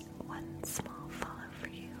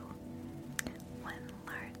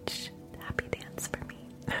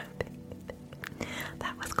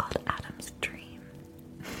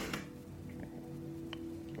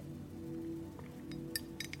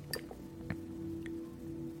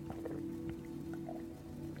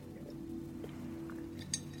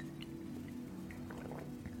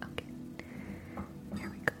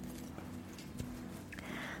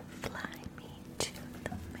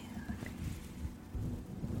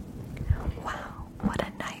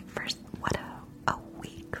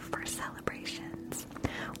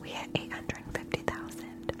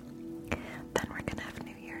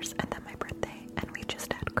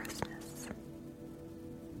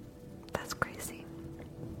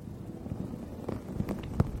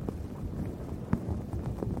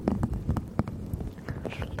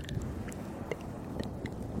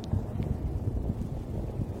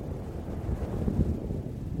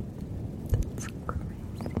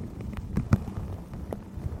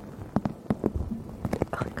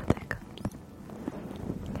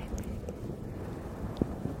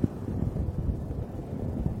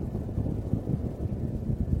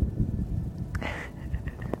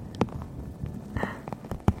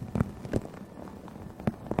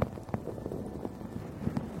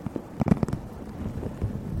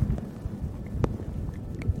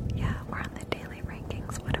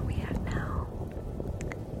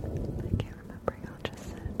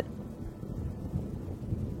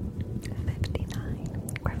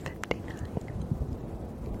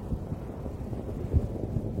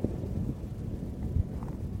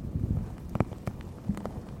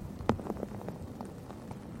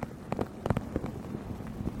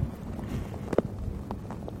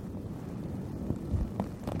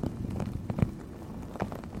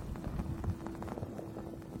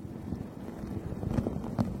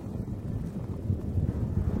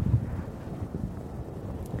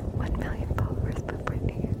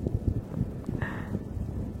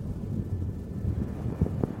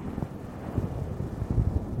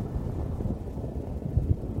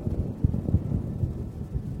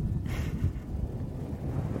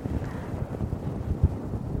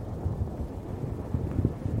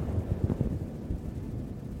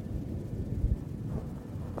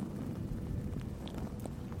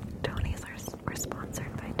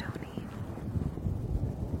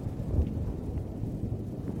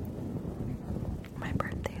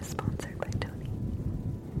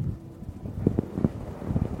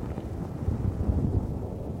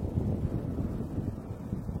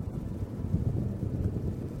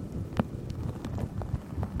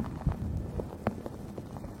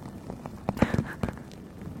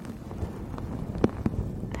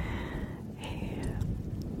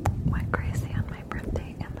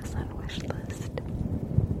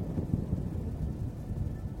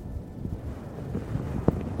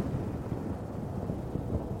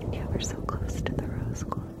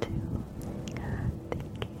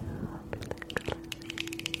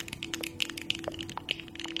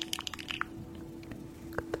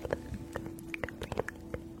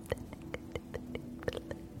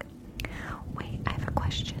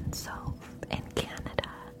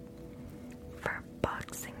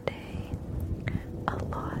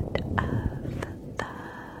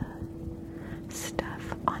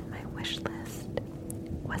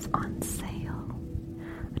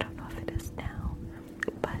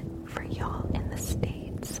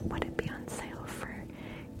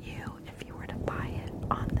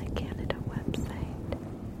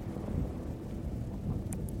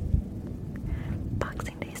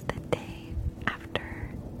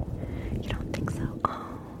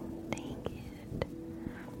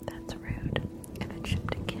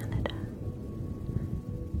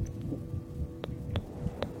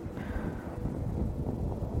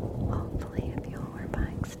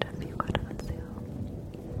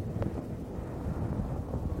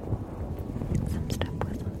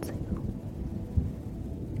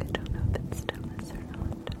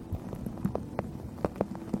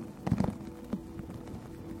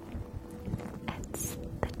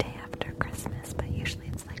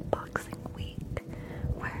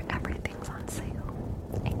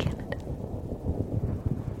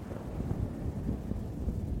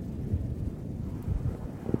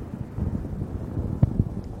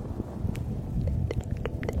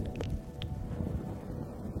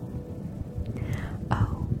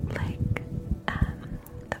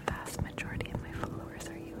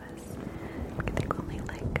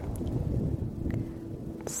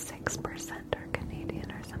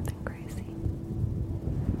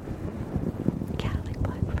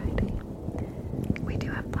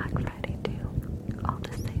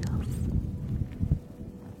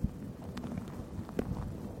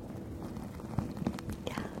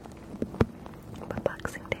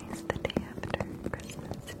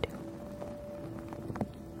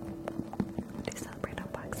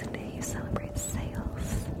 you celebrate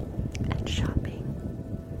sales and shopping.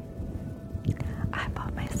 I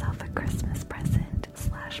bought myself a Christmas present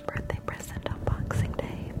 / birthday present on Boxing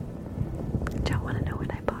Day. Do you want to know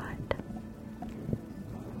what I bought?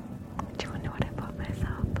 Do you want to know what I bought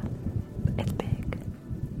myself? It's big.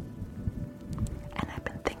 And I've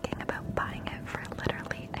been thinking about buying it for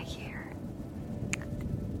literally a year.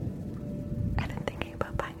 I've been thinking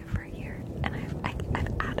about buying it for a year, and I've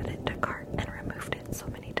added it to cart and removed it so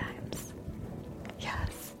many times.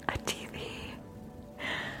 Yes, a TV.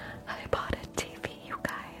 I bought a TV, you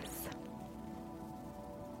guys.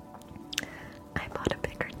 I bought a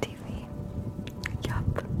bigger TV.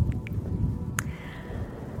 Yup.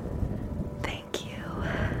 Thank you.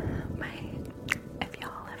 If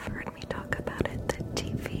y'all have heard me talk about it, the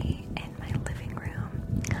TV in my living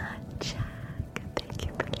room. Jack, thank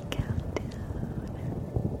you for the countdown.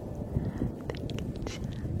 Thank you, Jack.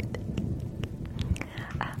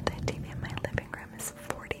 The TV in my living room is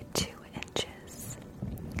 42 inches.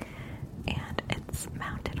 And it's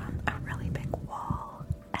mounted on a really big wall.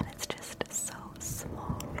 And it's just so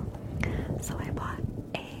small. So I bought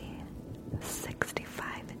a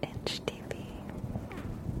 65-inch TV.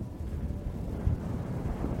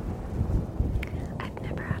 I've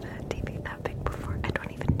never had a TV that big before. I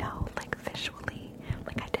don't even know, like visually.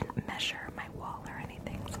 Like I didn't measure my wall or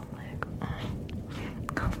anything. So I'm like,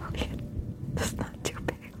 hopefully it's not too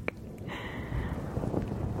big.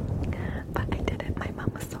 But I did it. My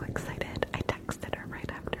mom was so excited. I texted her right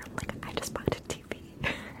after. I'm like, I just bought a TV.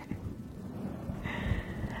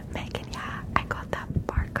 Megan, yeah, I got that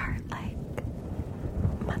bar cart like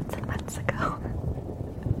months and months ago.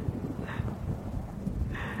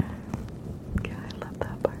 Yeah, I love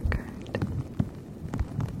that bar cart.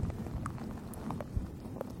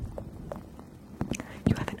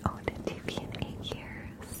 You haven't owned a TV in 8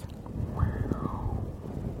 years. Wow.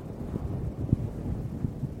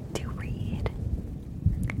 Do you read?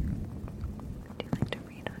 Do you like to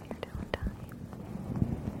read on your downtime?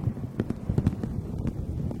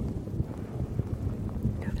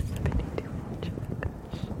 You have a 72-inch, oh my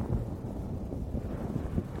gosh.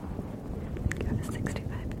 You have a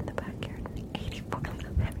 65 in the backyard and an 84 in the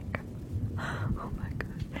living room. Oh my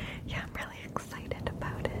gosh. Yeah, I'm really excited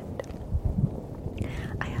about it.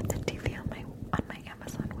 I had the TV on my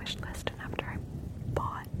Amazon wish list, and after I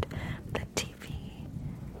bought the TV,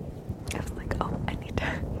 I was like, oh, I need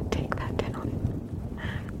to take that down.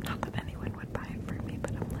 Not that anyone would buy it for me,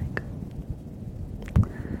 but I'm like,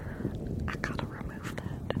 I gotta remove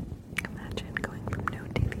that. Imagine going from no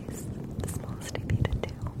TVs, the smallest TV, to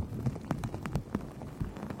 2.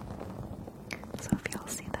 So if y'all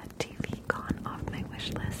see that TV gone off my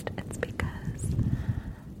wish list, it's because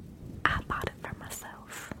I bought it for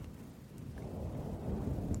myself.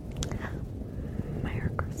 Merry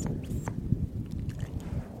Christmas.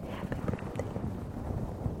 Happy birthday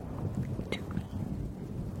to me.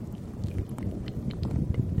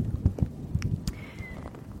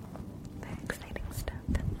 Very exciting stuff.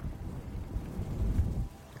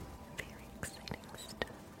 Very exciting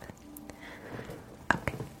stuff.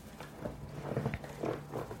 Okay.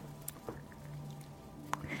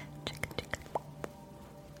 Chicka.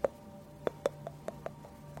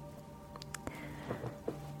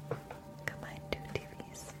 Combine 2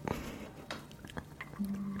 TVs.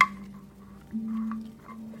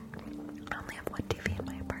 I only have 1 TV in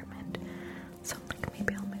my apartment, so like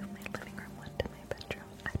maybe I'll move my living room one to my bedroom.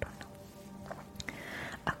 I don't know.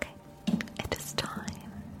 Okay, it is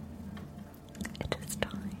time. It is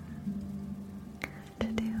time to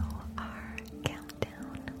do our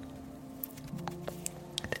countdown.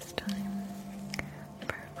 It is time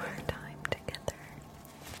for our time together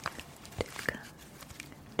to come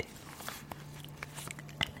to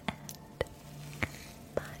an end.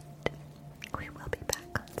 But we will be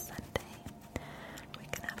back on Sunday. We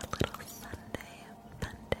can have a little Sunday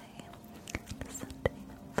fun day. Sunday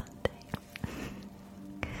fun day.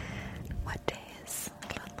 What day is?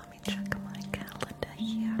 Let me check my calendar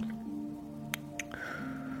here.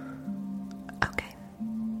 Okay.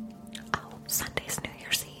 Oh, Sunday's New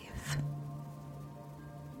Year's Eve.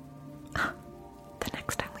 The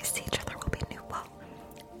next time we see each other will be new. Well,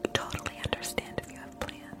 totally understand if you have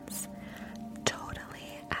plans.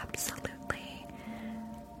 Totally, absolutely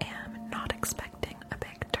am not expecting a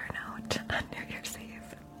big turnout on New Year's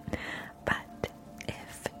Eve. But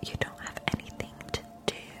if you don't have anything to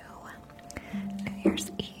do New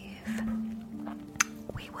Year's Eve,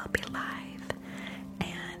 we will be live.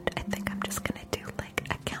 And I think I'm just gonna do like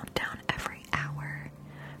a countdown every hour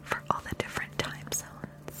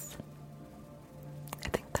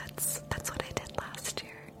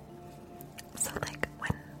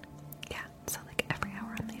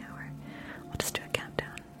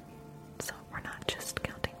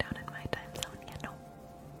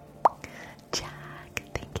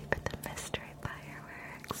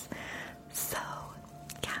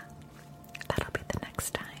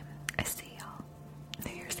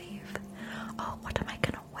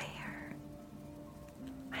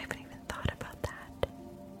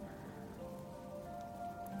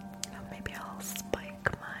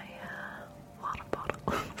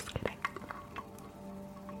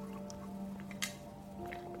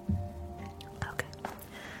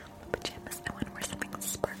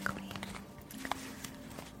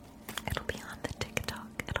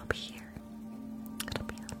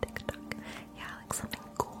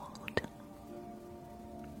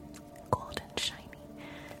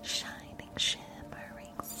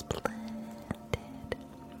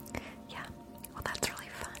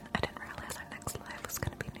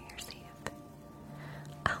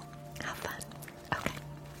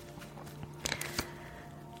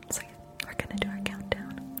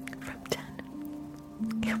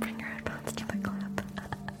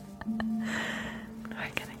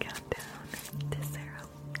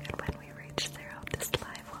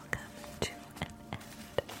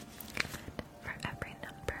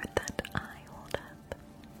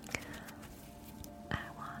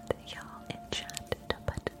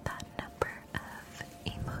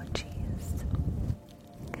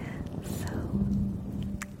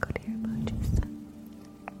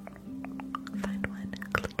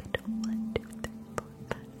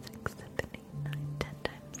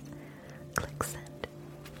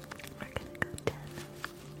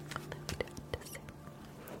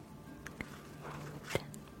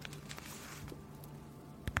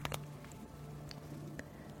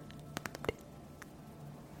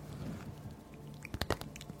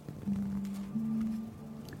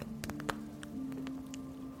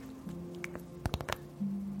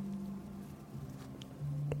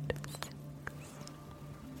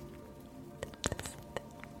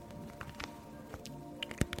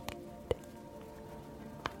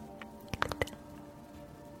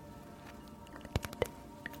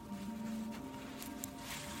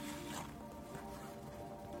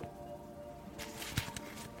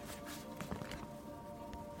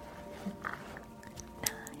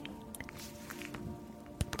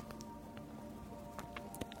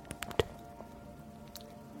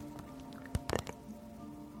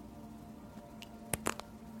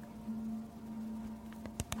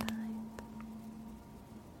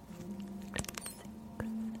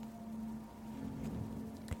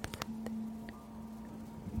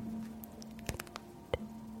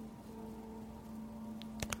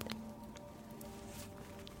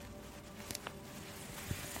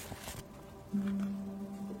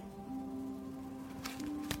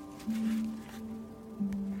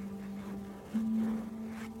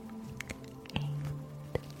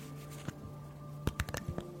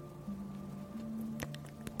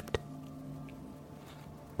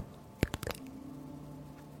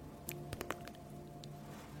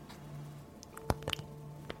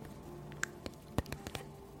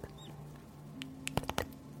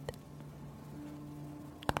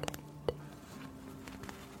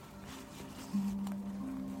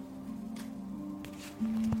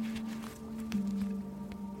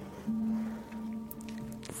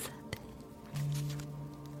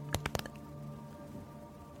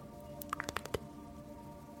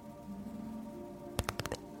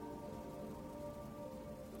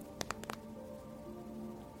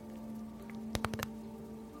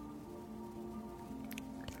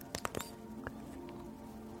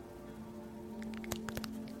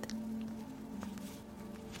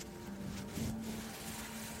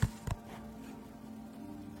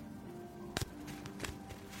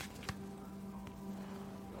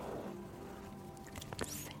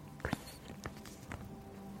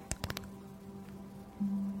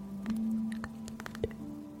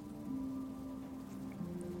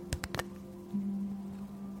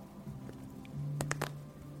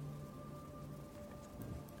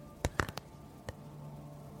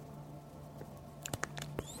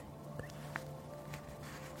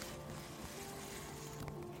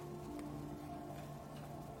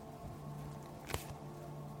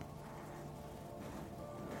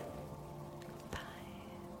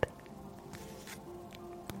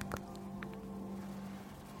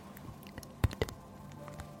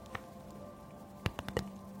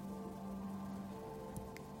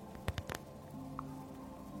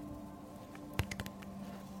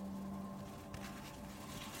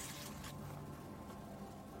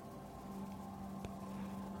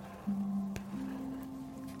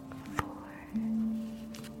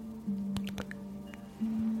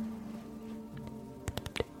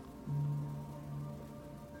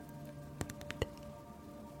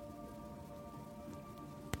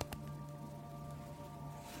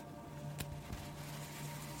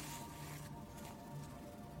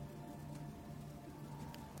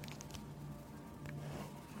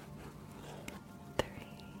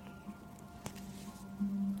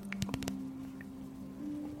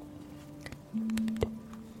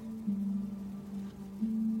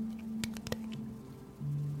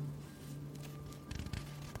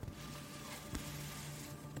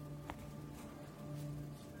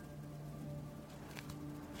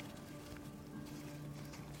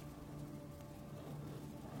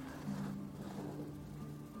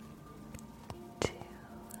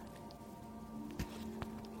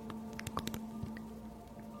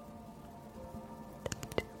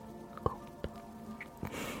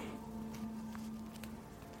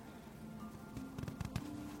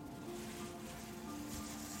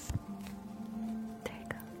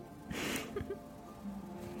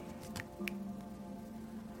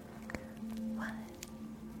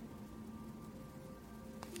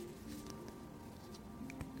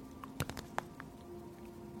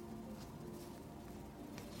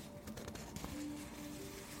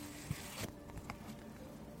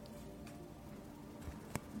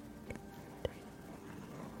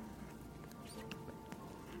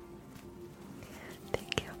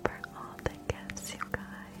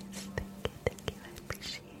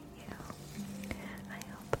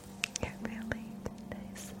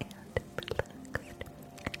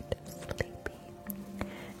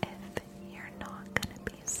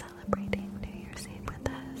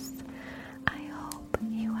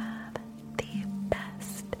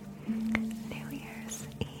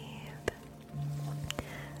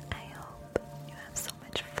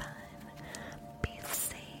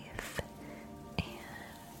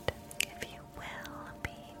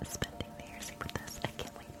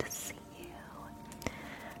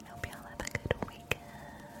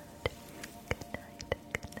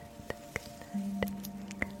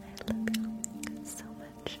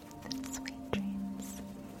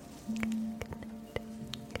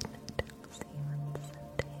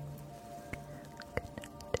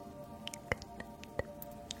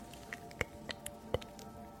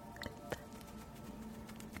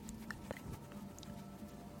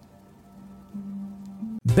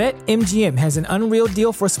BetMGM has an unreal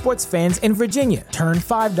deal for sports fans in Virginia. Turn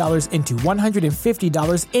 $5 into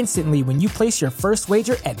 $150 instantly when you place your first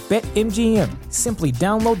wager at BetMGM. Simply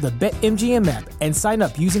download the BetMGM app and sign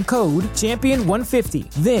up using code Champion150.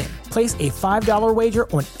 Then, place a $5 wager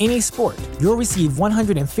on any sport. You'll receive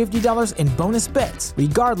 $150 in bonus bets,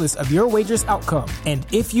 regardless of your wager's outcome. And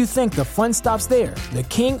if you think the fun stops there, the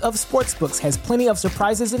King of Sportsbooks has plenty of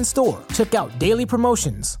surprises in store. Check out daily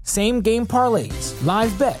promotions, same-game parlays,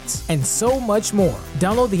 live bets, and so much more.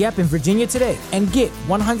 Download the app in Virginia today and get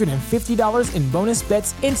 $150 in bonus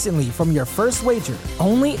bets instantly from your first wager.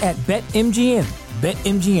 Only at BetMGM.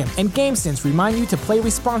 BetMGM and GameSense remind you to play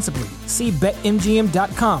responsibly. See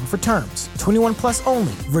BetMGM.com for terms. 21 plus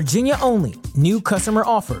only. Virginia only. New customer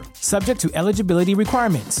offer. Subject to eligibility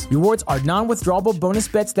requirements. Rewards are non-withdrawable bonus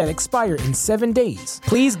bets that expire in 7 days.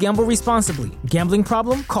 Please gamble responsibly. Gambling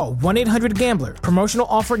problem? Call 1-800-GAMBLER. Promotional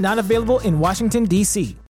offer not available in Washington, D.C.